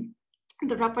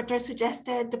 the rapporteur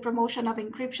suggested the promotion of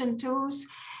encryption tools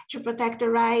to protect the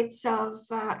rights of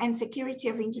and security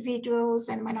of individuals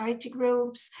and minority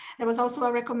groups. There was also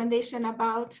a recommendation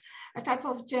about a type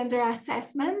of gender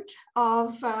assessment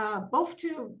of both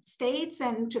to states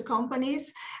and to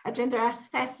companies, a gender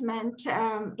assessment,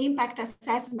 impact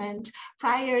assessment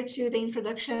prior to the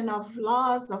introduction of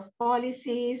laws, of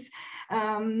policies,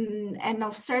 and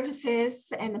of services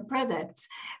and products.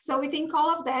 So we think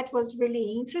all of that was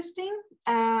really interesting,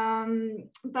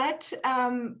 but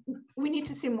we need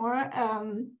to see more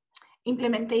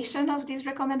implementation of these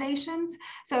recommendations.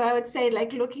 So I would say,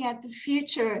 like, looking at the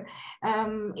future,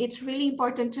 it's really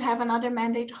important to have another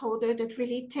mandate holder that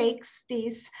really takes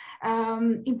these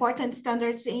important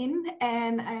standards in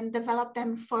and develop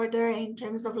them further in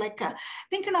terms of like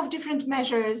thinking of different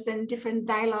measures and different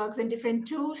dialogues and different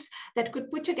tools that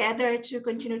could put together to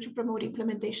continue to promote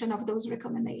implementation of those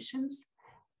recommendations.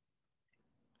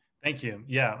 Thank you.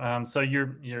 Yeah. So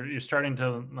you're starting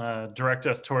to direct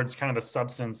us towards kind of the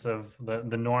substance of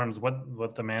the norms,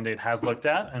 what the mandate has looked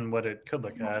at and what it could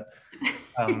look at.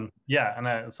 Yeah.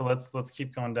 And so let's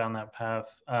keep going down that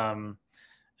path.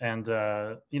 And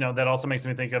you know, that also makes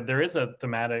me think of, there is a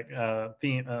thematic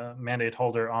mandate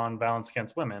holder on violence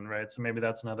against women, right? So maybe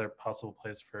that's another possible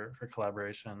place for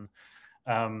collaboration.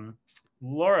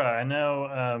 Laura, I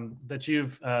know that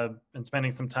you've been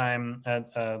spending some time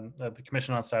at the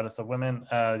Commission on Status of Women,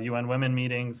 UN Women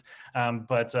meetings,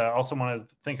 but also wanted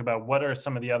to think about what are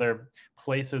some of the other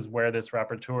places where this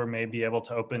rapporteur may be able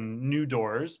to open new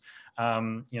doors,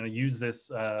 you know, use this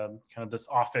kind of this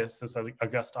office, this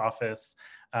august office,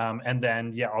 and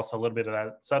then, yeah, also a little bit of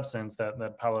that substance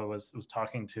that Paula was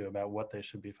talking to about what they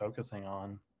should be focusing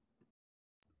on.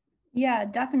 Yeah,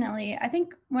 definitely. I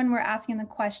think when we're asking the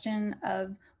question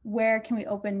of where can we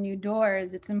open new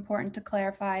doors, it's important to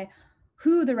clarify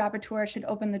who the rapporteur should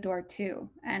open the door to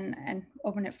and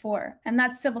open it for. And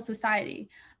that's civil society.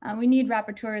 We need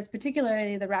rapporteurs,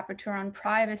 particularly the rapporteur on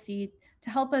privacy, to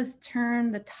help us turn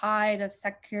the tide of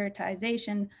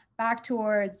securitization back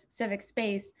towards civic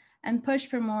space and push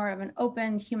for more of an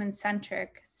open,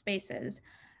 human-centric spaces.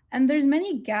 And there's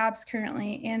many gaps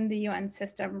currently in the UN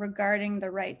system regarding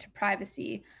the right to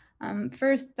privacy.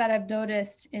 First, that I've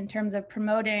noticed in terms of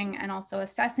promoting and also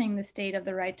assessing the state of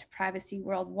the right to privacy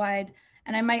worldwide,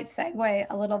 and I might segue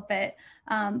a little bit,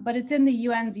 but it's in the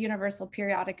UN's Universal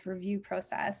Periodic Review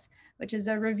process, which is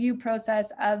a review process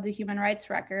of the human rights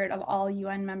record of all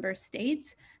UN member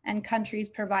states, and countries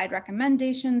provide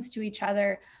recommendations to each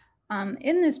other.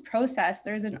 In this process,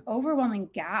 there's an overwhelming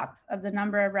gap of the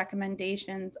number of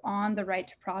recommendations on the right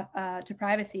to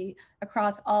privacy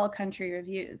across all country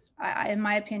reviews. In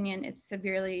my opinion, it's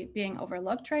severely being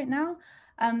overlooked right now.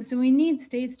 So we need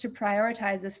states to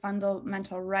prioritize this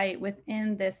fundamental right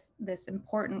within this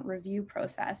important review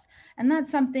process. And that's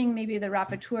something maybe the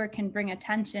rapporteur can bring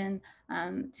attention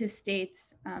to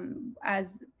states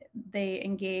as they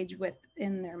engage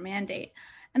within their mandate.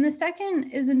 And the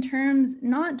second is in terms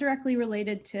not directly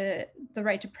related to the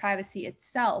right to privacy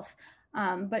itself,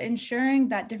 but ensuring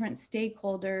that different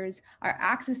stakeholders are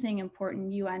accessing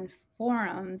important UN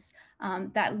forums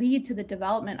that lead to the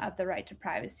development of the right to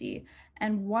privacy.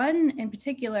 And one in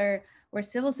particular where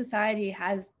civil society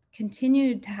has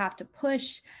continued to have to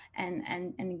push and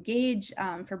engage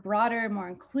for broader, more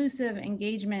inclusive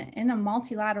engagement in a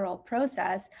multilateral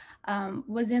process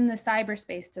was in the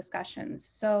cyberspace discussions.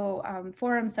 So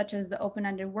forums such as the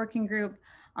Open-Ended Working Group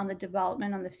on the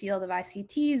development on the field of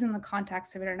ICTs in the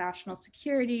context of international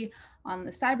security, on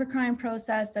the cybercrime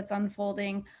process that's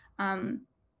unfolding.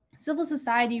 Civil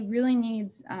society really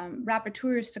needs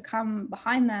rapporteurs to come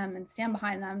behind them and stand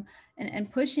behind them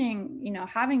and pushing, you know,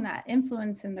 having that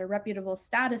influence in their reputable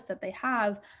status that they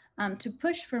have to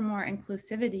push for more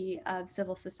inclusivity of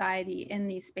civil society in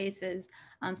these spaces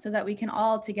so that we can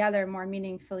all together more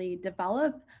meaningfully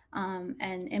develop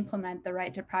and implement the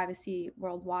right to privacy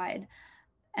worldwide.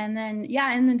 And then,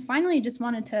 yeah, and then finally, just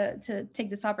wanted to take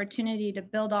this opportunity to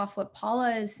build off what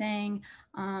Paula is saying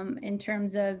in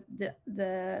terms of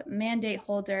the mandate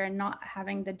holder and not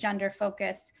having the gender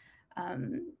focus,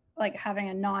 like having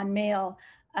a non-male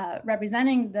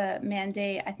representing the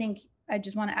mandate. I think I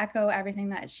just want to echo everything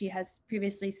that she has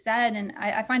previously said. And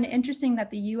I find it interesting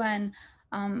that the UN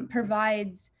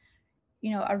provides,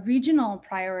 you know, a regional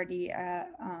priority,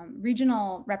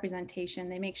 regional representation.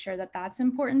 They make sure that that's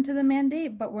important to the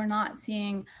mandate, but we're not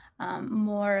seeing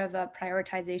more of a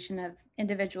prioritization of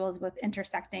individuals with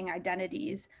intersecting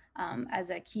identities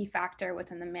as a key factor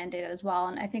within the mandate as well.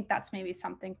 And I think that's maybe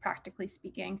something, practically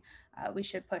speaking, we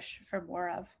should push for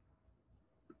more of.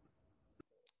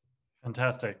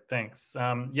 Fantastic, thanks.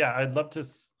 Yeah, I'd love to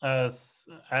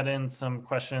add in some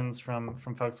questions from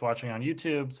folks watching on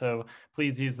YouTube. So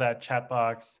please use that chat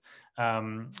box.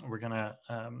 We're gonna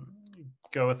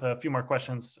go with a few more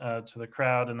questions to the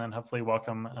crowd and then hopefully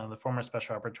welcome the former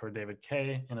Special Rapporteur, David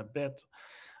Kaye, in a bit.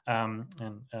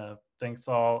 Thanks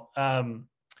all.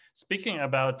 Speaking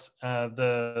about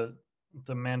the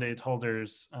mandate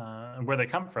holders and where they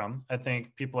come from, I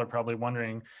think people are probably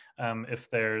wondering if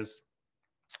there's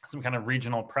some kind of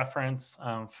regional preference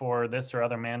for this or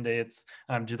other mandates.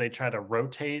 Do they try to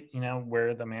rotate, you know,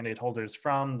 where the mandate holder is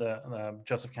from? The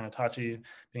Joseph Kanatachi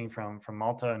being from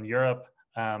Malta and Europe.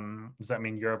 Does that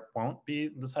mean Europe won't be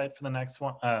the site for the next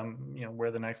one? You know,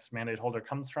 where the next mandate holder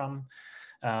comes from?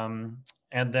 And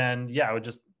then, yeah, I would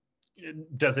just,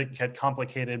 does it get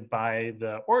complicated by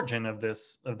the origin of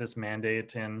this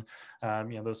mandate and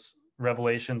you know, those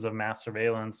revelations of mass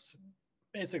surveillance,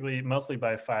 basically mostly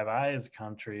by Five Eyes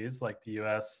countries like the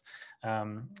US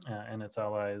and its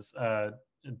allies?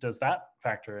 Does that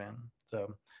factor in?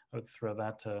 So I would throw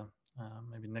that to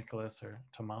maybe Nicholas or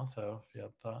Tomaso if you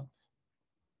have thoughts.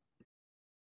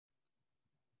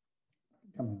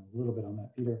 Comment a little bit on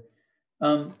that, Peter.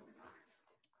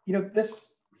 You know,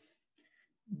 this,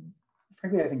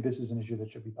 frankly, I think this is an issue that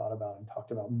should be thought about and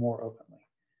talked about more openly.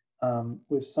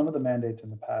 With some of the mandates in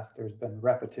the past, there's been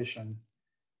repetition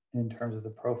in terms of the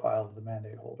profile of the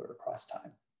mandate holder across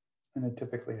time. And it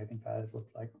typically, I think that has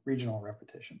looked like regional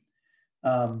repetition.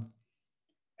 I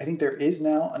think there is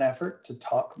now an effort to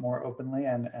talk more openly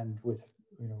and with,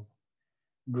 you know,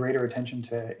 greater attention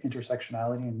to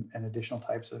intersectionality and additional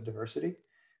types of diversity.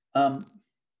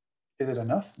 Is it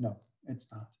enough? No,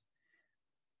 it's not.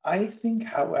 I think,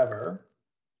 however,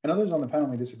 and others on the panel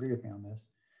may disagree with me on this,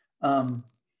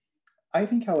 I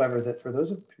think, however, that for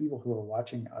those people who are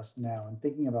watching us now and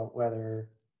thinking about whether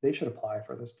they should apply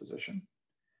for this position,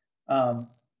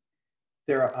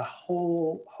 there are a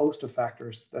whole host of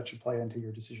factors that should play into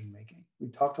your decision making. We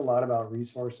talked a lot about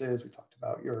resources. We talked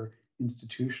about your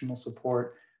institutional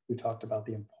support. We talked about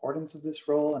the importance of this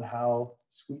role and how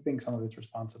sweeping some of its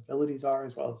responsibilities are,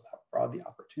 as well as how broad the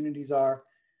opportunities are.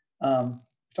 We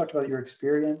talked about your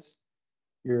experience,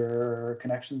 your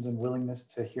connections and willingness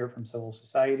to hear from civil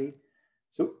society.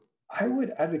 So I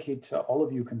would advocate to all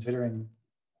of you considering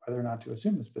whether or not to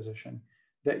assume this position,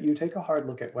 that you take a hard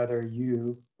look at whether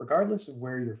you, regardless of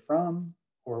where you're from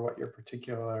or what your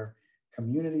particular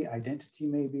community identity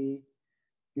may be,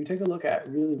 you take a look at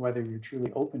really whether you're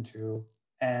truly open to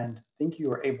and think you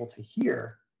are able to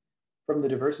hear from the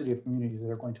diversity of communities that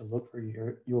are going to look for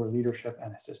your leadership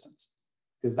and assistance,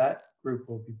 because that group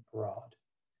will be broad.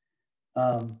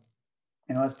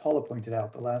 You know, as Paula pointed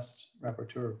out, the last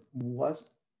rapporteur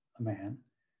was a man,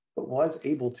 but was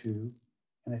able to,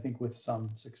 and I think with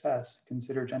some success,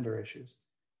 consider gender issues.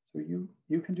 So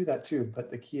you can do that too,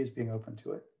 but the key is being open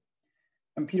to it.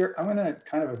 And Peter, I'm gonna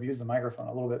kind of abuse the microphone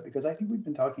a little bit because I think we've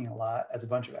been talking a lot as a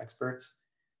bunch of experts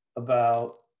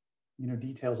about, you know,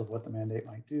 details of what the mandate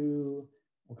might do,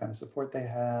 what kind of support they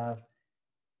have.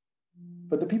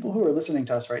 But the people who are listening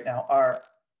to us right now are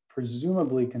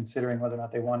presumably considering whether or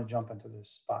not they want to jump into this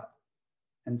spot.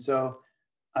 And so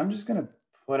I'm just going to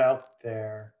put out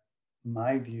there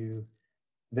my view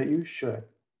that you should.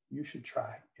 you should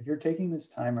try. If you're taking this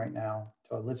time right now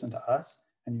to listen to us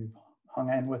and you've hung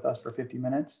in with us for 50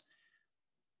 minutes,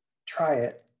 try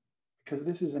it, because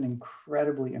this is an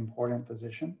incredibly important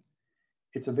position.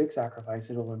 It's a big sacrifice.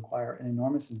 It'll require an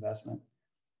enormous investment,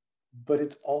 but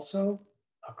it's also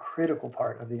a critical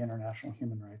part of the international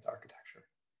human rights architecture.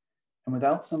 And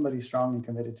without somebody strong and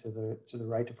committed to the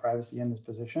right to privacy in this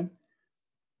position,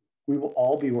 we will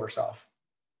all be worse off.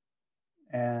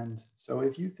 And so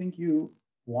if you think you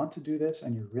want to do this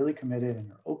and you're really committed and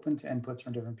you're open to inputs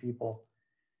from different people,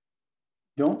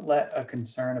 don't let a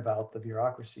concern about the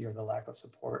bureaucracy or the lack of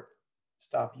support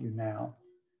stop you now,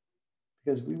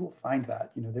 because we will find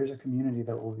that, there's a community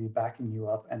that will be backing you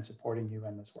up and supporting you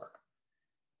in this work.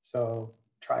 So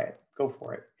try it, go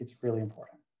for it. It's really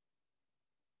important.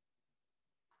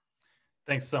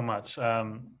 Thanks so much.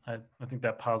 I think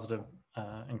that positive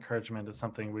encouragement is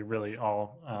something we really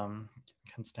all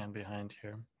can stand behind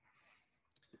here.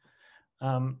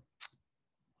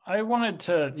 I wanted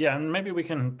to, and maybe we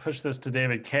can push this to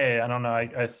David Kaye. I don't know, I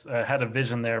had a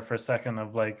vision there for a second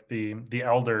of like the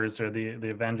elders or the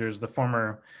Avengers, the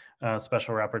former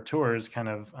special rapporteurs kind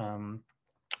of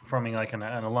forming like an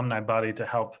alumni body to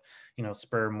help,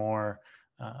 spur more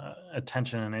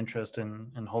attention and interest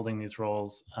in holding these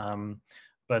roles.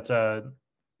 But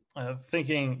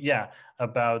thinking,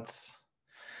 about,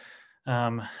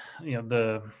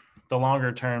 the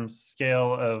longer term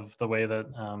scale of the way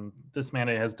that this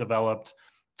mandate has developed,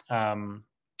 and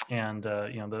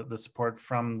the support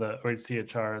from the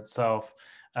OHCHR itself.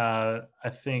 I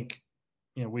think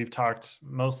we've talked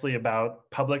mostly about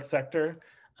public sector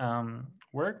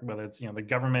work, whether it's the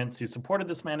governments who supported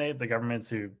this mandate, the governments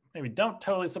who maybe don't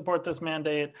totally support this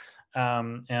mandate,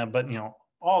 but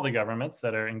all the governments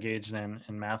that are engaged in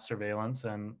mass surveillance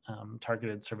and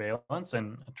targeted surveillance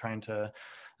and trying to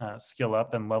skill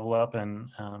up and level up and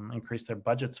increase their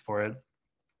budgets for it.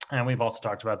 And we've also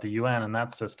talked about the UN and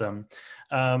that system.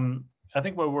 I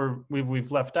think what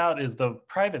we've left out is the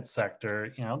private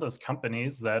sector, those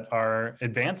companies that are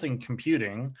advancing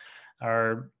computing,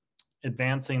 are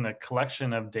advancing the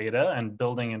collection of data and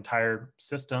building entire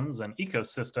systems and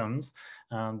ecosystems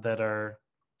that are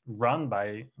run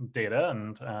by data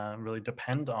and really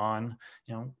depend on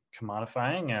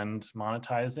commodifying and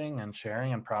monetizing and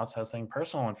sharing and processing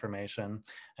personal information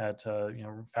at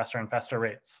faster and faster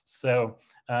rates. So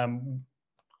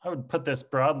I would put this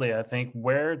broadly. I think,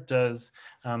 where does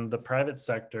the private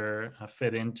sector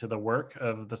fit into the work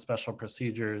of the special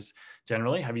procedures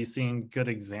generally? Have you seen good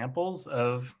examples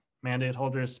of mandate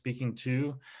holders speaking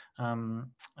to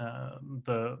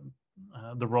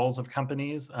the roles of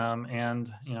companies,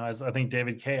 and as I think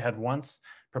David Kaye had once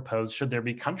proposed, should there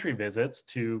be country visits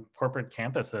to corporate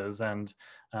campuses and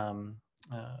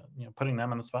putting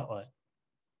them in the spotlight?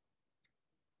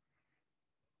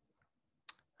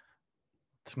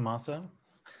 Tomaso?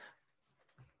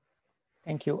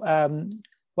 Thank you.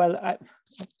 Well,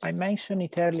 I mentioned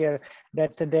it earlier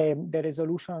that the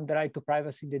resolution on the right to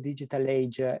privacy in the digital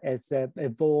age has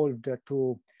evolved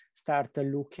to start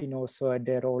looking also at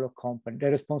the role of companies, the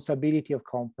responsibility of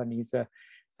companies,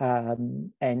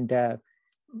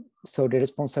 so the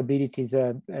responsibilities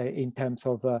in terms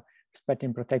of respecting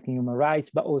and protecting human rights,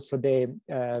 but also the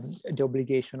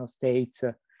obligation of states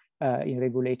in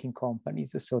regulating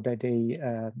companies so that they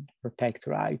protect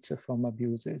rights from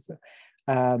abuses.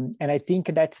 And I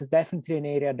think that's definitely an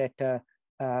area that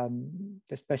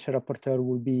the special rapporteur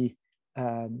will be,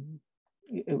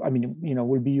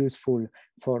 will be useful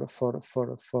for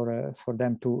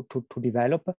them to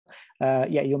develop.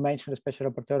 You mentioned the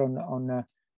special rapporteur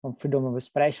on freedom of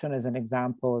expression as an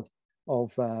example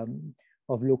of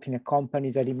looking at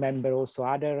companies. I remember also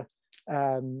other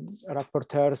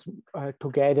rapporteurs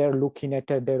together looking at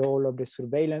the role of the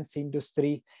surveillance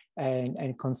industry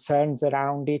and concerns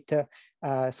around it.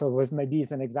 So it was maybe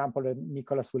as an example,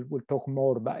 Nicholas will talk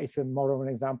more, but it's more of an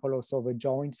example also of a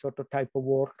joint sort of type of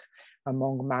work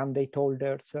among mandate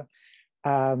holders.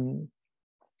 And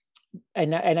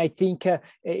I think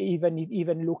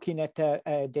even looking at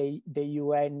the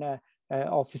UN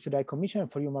Office of the Commissioner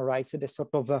for Human Rights, the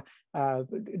sort of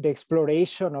the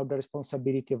exploration of the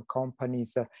responsibility of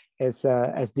companies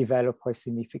has developed quite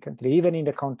significantly. Even in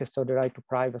the context of the right to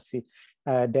privacy,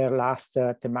 their last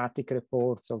thematic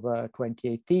reports of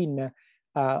 2018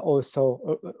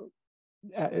 also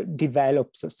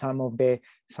develops some of the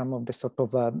sort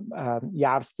of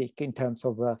yardstick in terms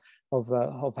of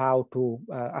how to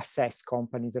assess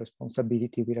companies'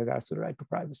 responsibility with regards to the right to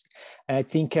privacy. And I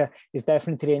think it's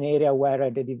definitely an area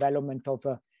where the development of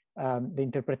the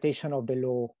interpretation of the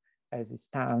law as it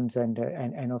stands and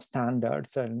of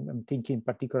standards, and I'm thinking in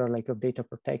particular like of data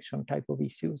protection type of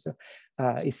issues,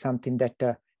 is something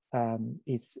that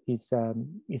is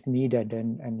needed,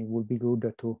 and it would be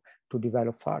good to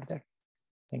develop further.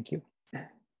 Thank you.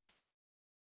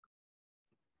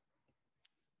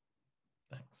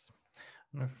 Thanks.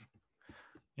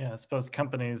 Yeah, I suppose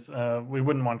companies, we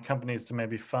wouldn't want companies to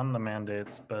maybe fund the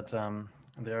mandates, but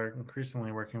they are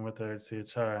increasingly working with their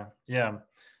CHR. Yeah.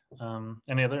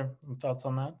 Any other thoughts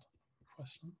on that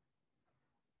question?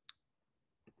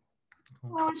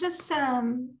 Well, just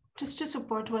to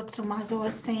support what Tomaso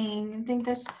was saying, I think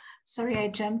there's, sorry, I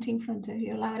jumped in front of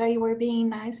you, Laura. You were being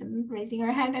nice and raising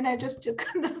your hand, and I just took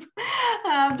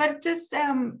but just,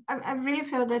 I really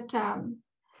feel that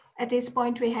at this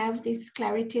point we have this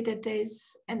clarity that there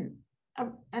is an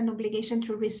obligation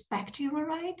to respect human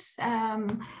rights.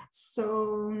 And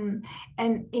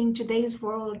in today's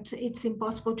world, it's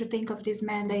impossible to think of this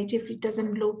mandate if it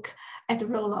doesn't look at the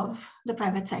role of the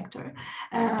private sector.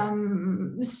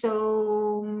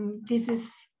 So this is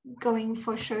going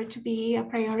for sure to be a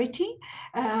priority,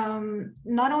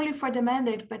 not only for the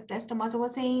mandate, but as Tomaso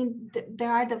was saying,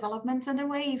 there are developments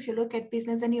underway. If you look at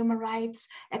business and human rights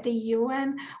at the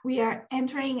UN, we are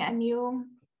entering a new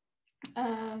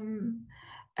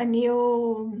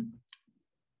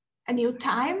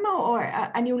time, or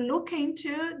a new look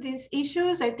into these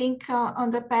issues. I think on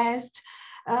the past,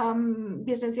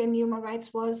 business and human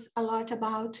rights was a lot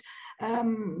about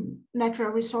natural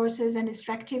resources and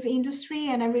extractive industry,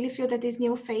 and I really feel that this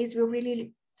new phase will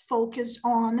really focus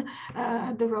on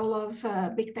the role of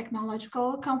big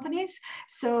technological companies.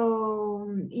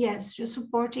 So yes, just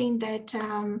supporting that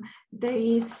there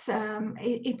is,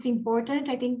 it's important.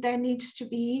 I think there needs to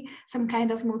be some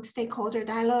kind of multi-stakeholder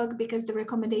dialogue, because the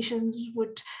recommendations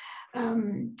would,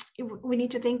 we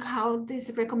need to think how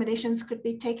these recommendations could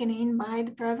be taken in by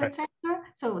the private sector.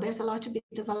 So there's a lot to be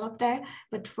developed there,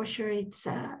 but for sure it's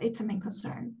a main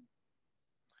concern.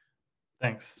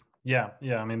 Thanks. Yeah.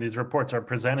 I mean, these reports are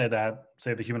presented at,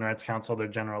 say, the Human Rights Council, their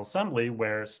General Assembly,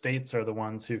 where states are the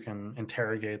ones who can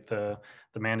interrogate the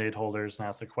mandate holders and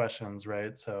ask the questions,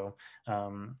 right? So,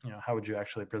 how would you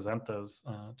actually present those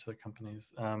to the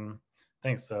companies?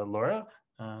 Thanks, Laura.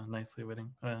 Nicely waiting.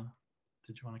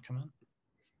 Did you want to come in?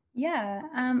 Yeah,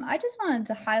 I just wanted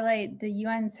to highlight the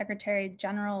UN Secretary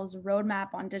General's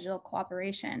roadmap on digital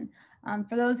cooperation.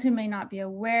 For those who may not be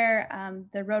aware,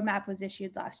 the roadmap was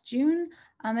issued last June,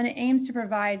 and it aims to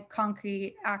provide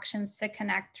concrete actions to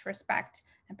connect, respect,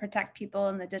 and protect people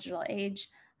in the digital age.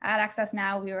 At Access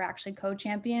Now, we were actually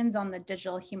co-champions on the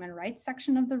digital human rights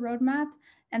section of the roadmap,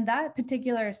 and that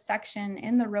particular section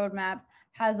in the roadmap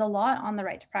has a lot on the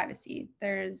right to privacy.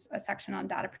 There's a section on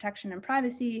data protection and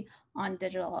privacy, on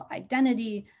digital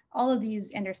identity. All of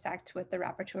these intersect with the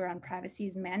Rapporteur on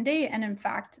Privacy's mandate. And in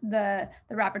fact, the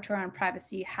Rapporteur on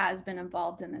Privacy has been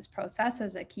involved in this process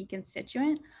as a key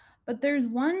constituent. But there's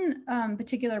one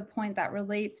particular point that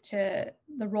relates to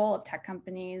the role of tech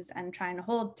companies and trying to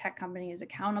hold tech companies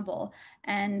accountable.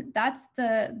 And that's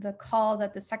the call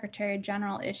that the Secretary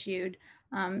General issued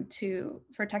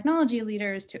for technology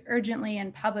leaders to urgently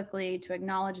and publicly to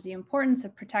acknowledge the importance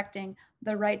of protecting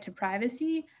the right to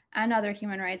privacy and other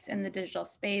human rights in the digital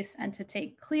space, and to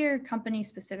take clear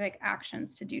company-specific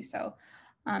actions to do so.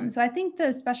 So I think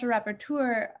the Special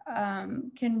Rapporteur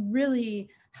can really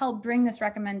help bring this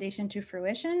recommendation to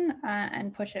fruition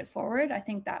and push it forward. I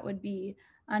think that would be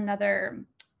another,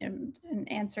 in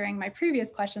answering my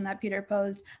previous question that Peter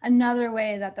posed, another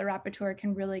way that the Rapporteur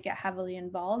can really get heavily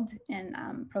involved in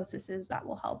processes that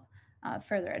will help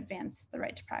further advance the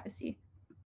right to privacy.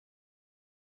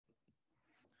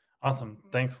 Awesome,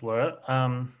 thanks, Laura.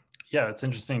 Yeah, it's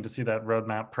interesting to see that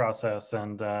roadmap process,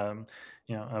 and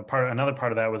another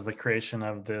part of that was the creation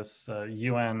of this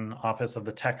UN Office of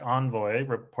the Tech Envoy,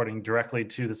 reporting directly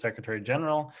to the Secretary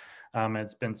General.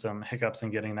 It's been some hiccups in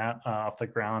getting that off the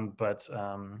ground, but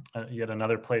yet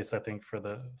another place, I think, for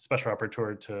the Special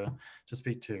Rapporteur to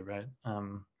speak to, right?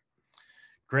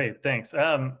 Great, thanks.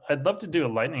 I'd love to do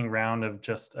a lightning round of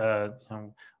just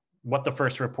what the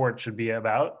first report should be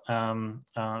about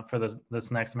for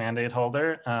this next mandate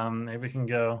holder. Maybe we can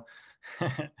go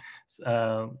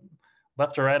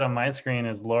left to right on my screen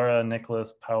is Laura,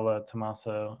 Nicholas, Paula,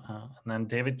 Tomaso, and then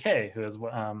David Kaye, who has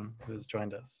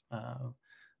joined us.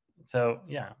 So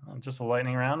yeah, just a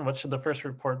lightning round. What should the first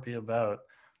report be about?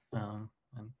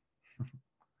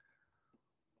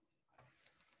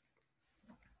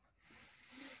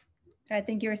 I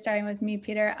think you were starting with me,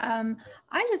 Peter.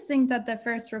 I just think that the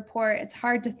first report, it's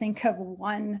hard to think of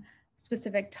one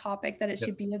specific topic that it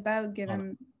should be about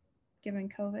given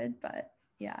COVID, but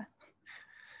yeah.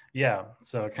 Yeah,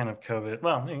 so kind of COVID.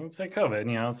 Well, you can say COVID.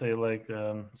 You know, say like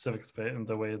civic space and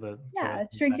the way that. Yeah,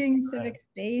 shrinking civic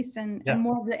space and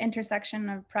more of the intersection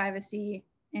of privacy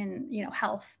and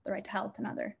health, the right to health, and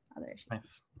other issues.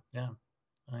 Nice. Yeah.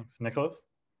 Thanks, Nicholas.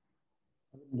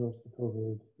 I would endorse the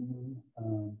COVID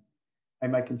theme. I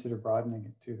might consider broadening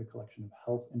it to the collection of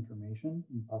health information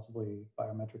and possibly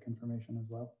biometric information as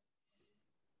well.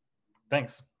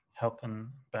 Thanks. Health and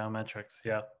biometrics.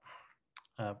 Yeah.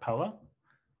 Paula?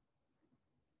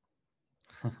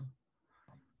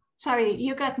 Sorry,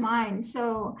 you got mine.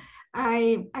 So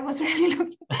I was really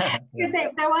looking, because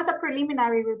there was a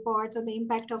preliminary report on the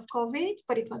impact of COVID,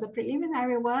 but it was a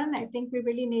preliminary one. I think we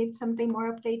really need something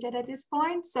more updated at this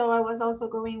point. So I was also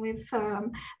going with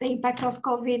the impact of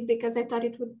COVID because I thought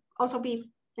it would also be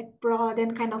like broad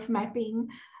and kind of mapping,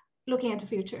 looking at the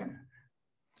future.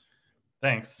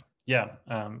 Thanks. Yeah,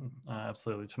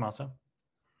 absolutely. Tomaso?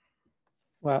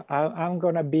 Well, I'm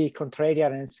going to be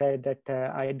contrarian and say that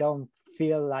I don't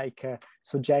feel like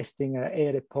suggesting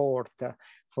a report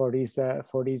for his or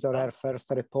her first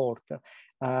report,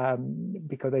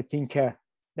 because I think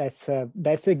that's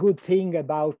a good thing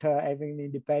about having an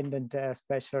independent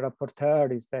special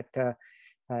rapporteur, is that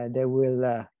they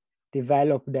will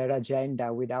develop their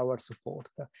agenda with our support.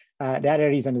 The other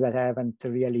reason is that I haven't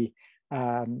really.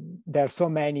 There are so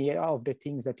many of the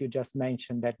things that you just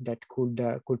mentioned that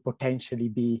could potentially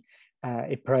be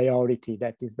a priority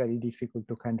that is very difficult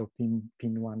to kind of pin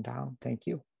one down. Thank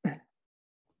you.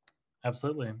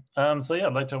 Absolutely. So yeah,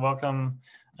 I'd like to welcome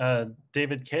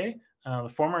David Kaye, the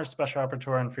former Special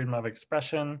Rapporteur on Freedom of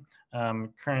Expression,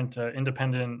 current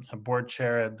independent board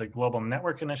chair at the Global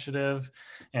Network Initiative,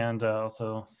 and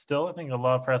also still, I think, a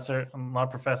law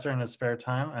professor in his spare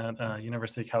time at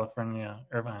University of California,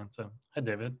 Irvine. So, hi,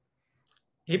 David.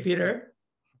 Hey, Peter.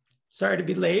 Sorry to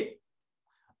be late.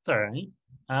 It's all right.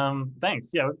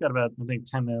 Thanks. Yeah, we've got about, I think,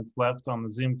 10 minutes left on the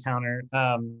Zoom counter.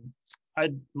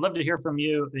 I'd love to hear from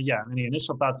you. Yeah, any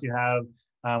initial thoughts you have.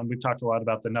 We've talked a lot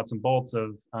about the nuts and bolts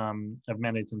of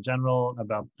mandates in general,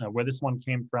 about where this one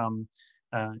came from,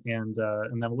 and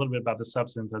then a little bit about the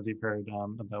substance, as you've heard,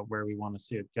 about where we want to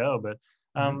see it go. But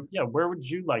yeah, where would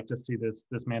you like to see this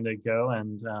mandate go,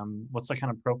 and what's the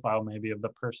kind of profile maybe of the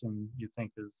person you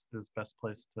think is best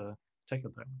placed to take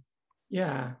it there?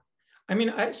 Yeah, I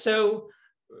mean, so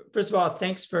first of all,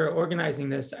 thanks for organizing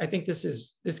this. I think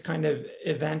this kind of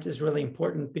event is really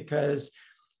important because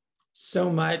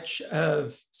so much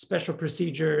of special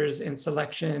procedures and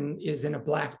selection is in a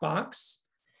black box.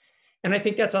 And I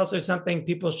think that's also something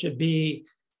people should be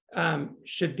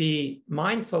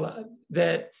mindful of,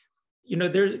 that,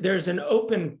 there's an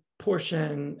open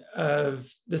portion of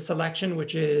the selection,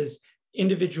 which is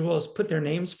individuals put their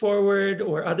names forward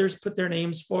or others put their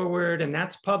names forward, and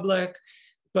that's public.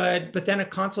 But then a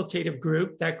consultative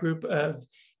group, that group of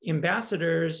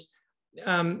ambassadors,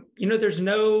 there's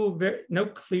no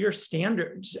clear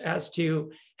standards as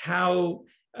to how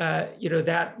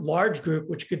that large group,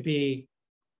 which could be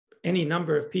any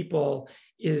number of people,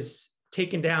 is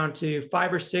taken down to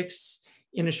 5 or 6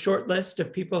 in a short list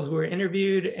of people who are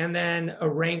interviewed, and then a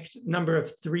ranked number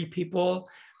of 3 people.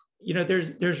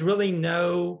 There's really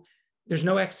there's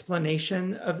no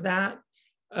explanation of that,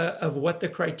 of what the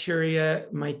criteria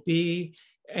might be.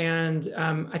 And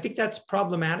I think that's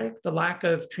problematic. The lack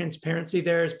of transparency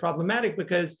there is problematic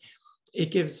because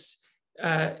it gives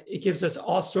us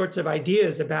all sorts of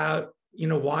ideas about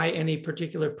why any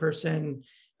particular person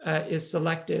is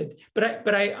selected.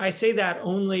 But I say that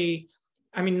only,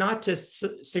 I mean, not to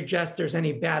suggest there's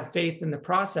any bad faith in the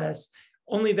process,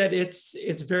 only that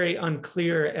it's very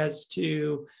unclear as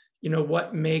to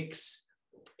what makes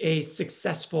a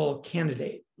successful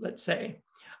candidate, let's say.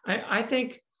 I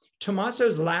think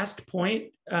Tomaso's last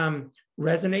point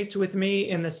resonates with me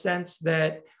in the sense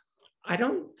that I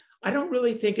don't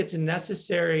really think it's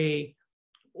necessary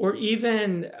or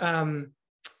even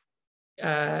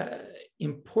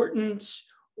important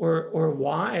or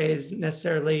wise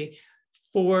necessarily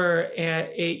for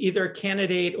either a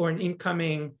candidate or an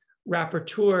incoming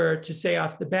rapporteur to say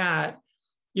off the bat,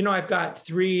 I've got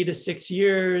 3 to 6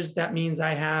 years. That means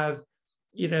I have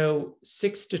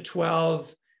 6 to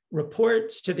 12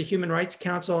 reports to the Human Rights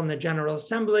Council and the General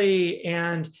Assembly,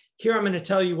 and here I'm going to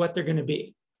tell you what they're going to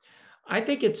be. I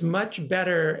think it's much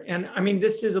better, and I mean,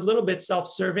 this is a little bit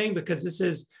self-serving because this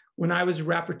is, when I was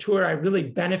rapporteur, I really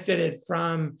benefited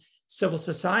from civil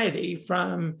society,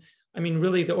 from,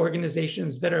 really the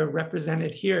organizations that are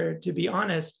represented here, to be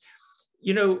honest.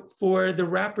 For the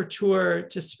rapporteur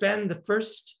to spend the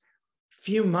first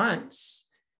few months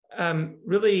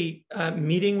really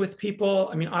meeting with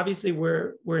people. Obviously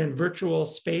we're in virtual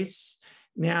space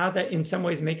now that in some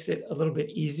ways makes it a little bit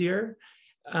easier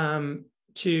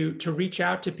to reach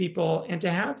out to people and to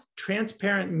have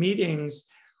transparent meetings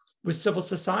with civil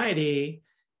society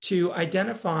to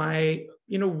identify,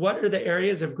 what are the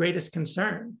areas of greatest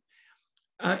concern.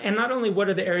 And not only what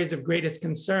are the areas of greatest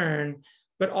concern,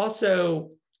 but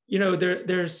also,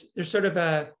 there's sort of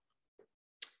a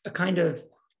kind of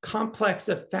complex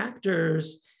of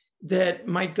factors that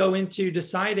might go into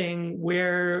deciding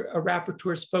where a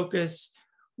rapporteur's focus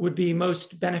would be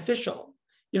most beneficial.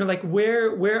 Like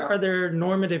where are there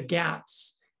normative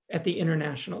gaps at the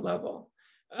international level?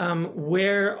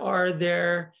 Where are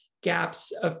there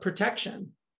gaps of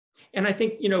protection? And I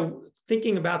think,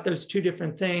 thinking about those two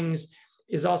different things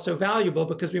is also valuable,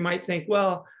 because we might think,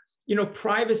 well,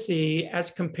 privacy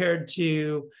as compared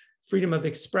to freedom of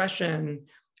expression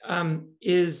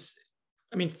is,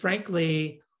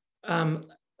 frankly,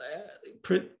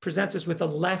 presents us with a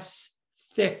less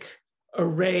thick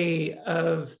array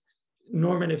of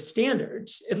normative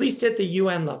standards, at least at the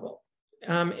UN level.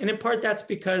 And in part, that's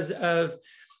because of,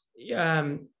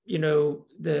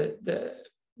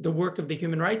 the work of the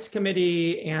Human Rights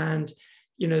Committee, and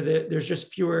there's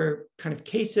just fewer kind of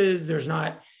cases. There's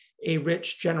not a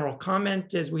rich general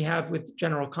comment as we have with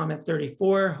General Comment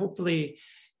 34. Hopefully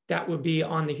that would be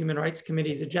on the Human Rights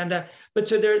Committee's agenda. But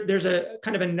so there's a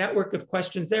kind of a network of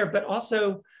questions there, but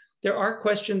also there are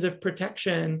questions of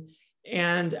protection.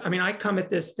 And I come at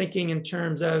this thinking in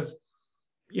terms of,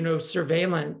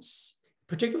 surveillance,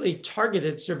 particularly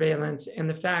targeted surveillance, and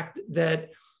the fact that,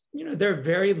 there are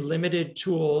very limited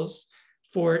tools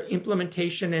for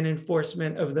implementation and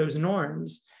enforcement of those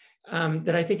norms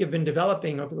that I think have been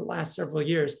developing over the last several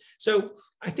years. So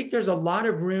I think there's a lot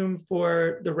of room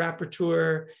for the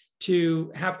rapporteur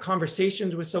to have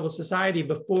conversations with civil society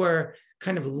before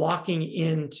kind of locking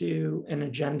into an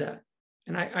agenda.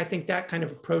 And I think that kind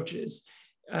of approach is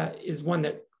one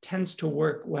that tends to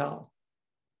work well.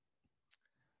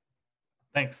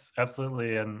 Thanks,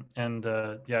 absolutely, and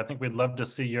yeah, I think we'd love to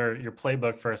see your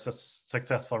playbook for a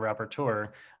successful rapporteur.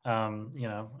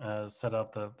 Set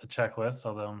out the checklist,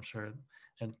 although I'm sure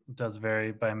it does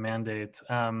vary by mandate.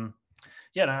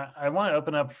 Yeah, I want to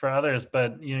open up for others,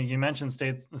 but you mentioned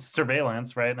state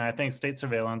surveillance, right? And I think state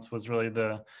surveillance was really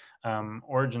the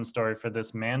origin story for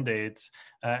this mandate.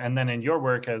 And then in your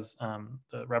work as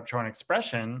the rapporteur on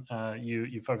expression,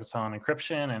 you focus on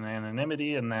encryption and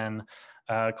anonymity, and then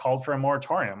called for a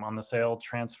moratorium on the sale,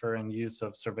 transfer, and use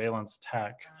of surveillance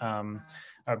tech.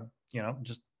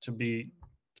 Just to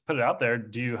put it out there,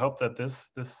 do you hope that this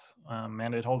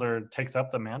mandate holder takes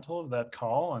up the mantle of that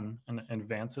call and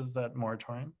advances that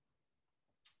moratorium?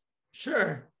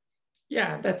 Sure.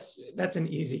 Yeah, that's an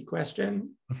easy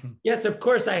question. Yes, of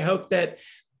course, I hope that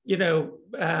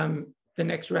the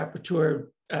next rapporteur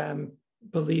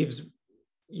believes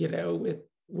with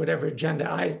whatever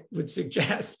agenda I would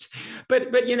suggest,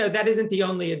 but that isn't the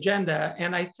only agenda.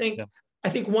 And I think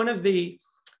one of the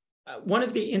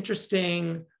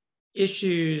interesting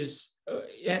issues,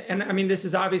 and this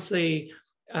is obviously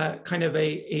kind of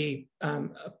a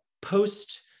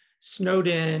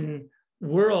post-Snowden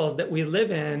world that we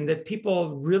live in, that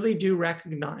people really do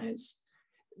recognize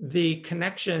the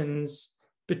connections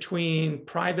between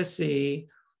privacy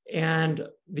and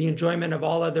the enjoyment of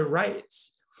all other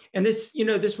rights. And this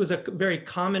was a very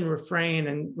common refrain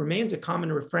and remains a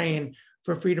common refrain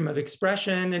for freedom of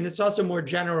expression. And it's also more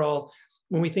general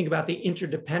when we think about the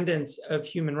interdependence of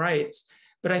human rights.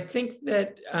 But I think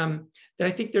that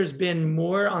I think there's been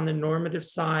more on the normative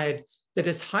side that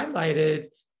has highlighted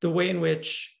the way in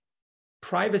which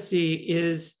privacy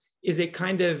is a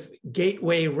kind of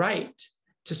gateway right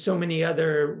to so many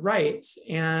other rights.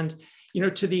 And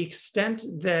to the extent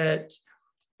that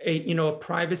a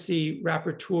privacy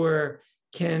rapporteur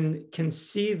can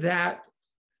see that,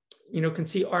 can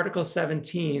see Article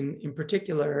 17 in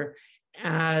particular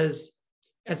as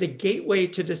a gateway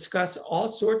to discuss all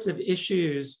sorts of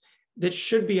issues that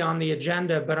should be on the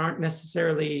agenda but aren't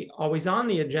necessarily always on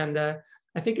the agenda,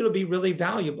 I think it'll be really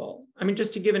valuable.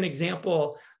 Just to give an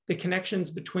example, the connections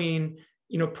between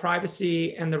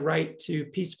privacy and the right to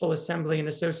peaceful assembly and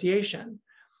association.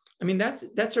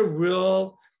 That's a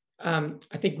real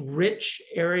I think rich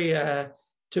area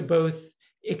to both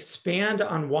expand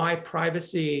on why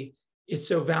privacy is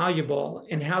so valuable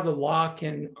and how the law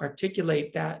can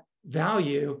articulate that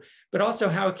value, but also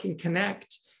how it can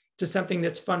connect to something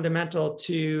that's fundamental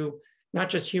to not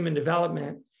just human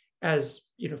development as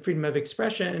freedom of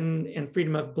expression and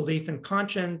freedom of belief and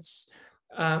conscience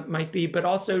might be, but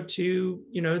also to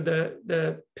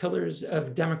the pillars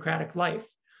of democratic life.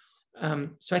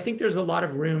 So I think there's a lot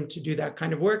of room to do that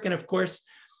kind of work. And of course,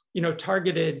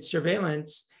 targeted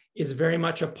surveillance is very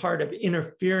much a part of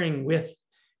interfering with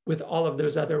all of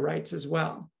those other rights as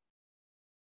well.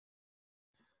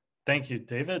 Thank you,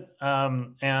 David.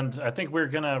 And I think we're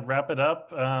going to wrap it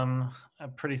up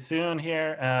pretty soon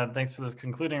here. Thanks for those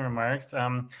concluding remarks.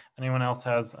 Anyone else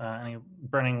has any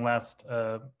burning last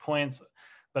points?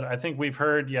 But I think we've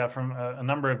heard, from a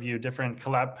number of you, different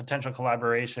potential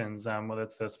collaborations, whether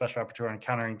it's the Special Rapporteur on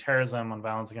countering terrorism, on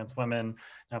violence against women,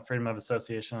 freedom of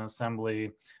association and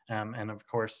assembly, and of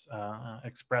course,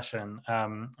 expression.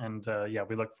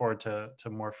 We look forward to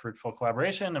more fruitful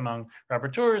collaboration among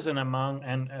rapporteurs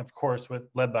and of course,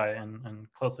 led by and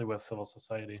closely with civil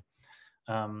society.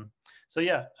 Again,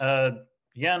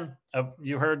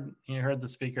 you heard the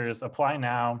speakers. Apply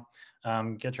now,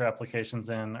 get your applications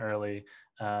in early.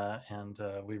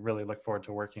 We really look forward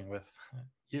to working with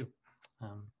you.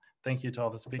 Thank you to all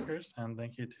the speakers, and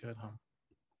thank you to at home.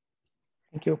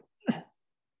 Thank you.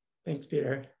 Thanks,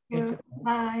 Peter. Thanks.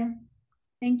 Bye.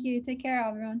 Thank you. Take care,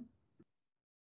 everyone.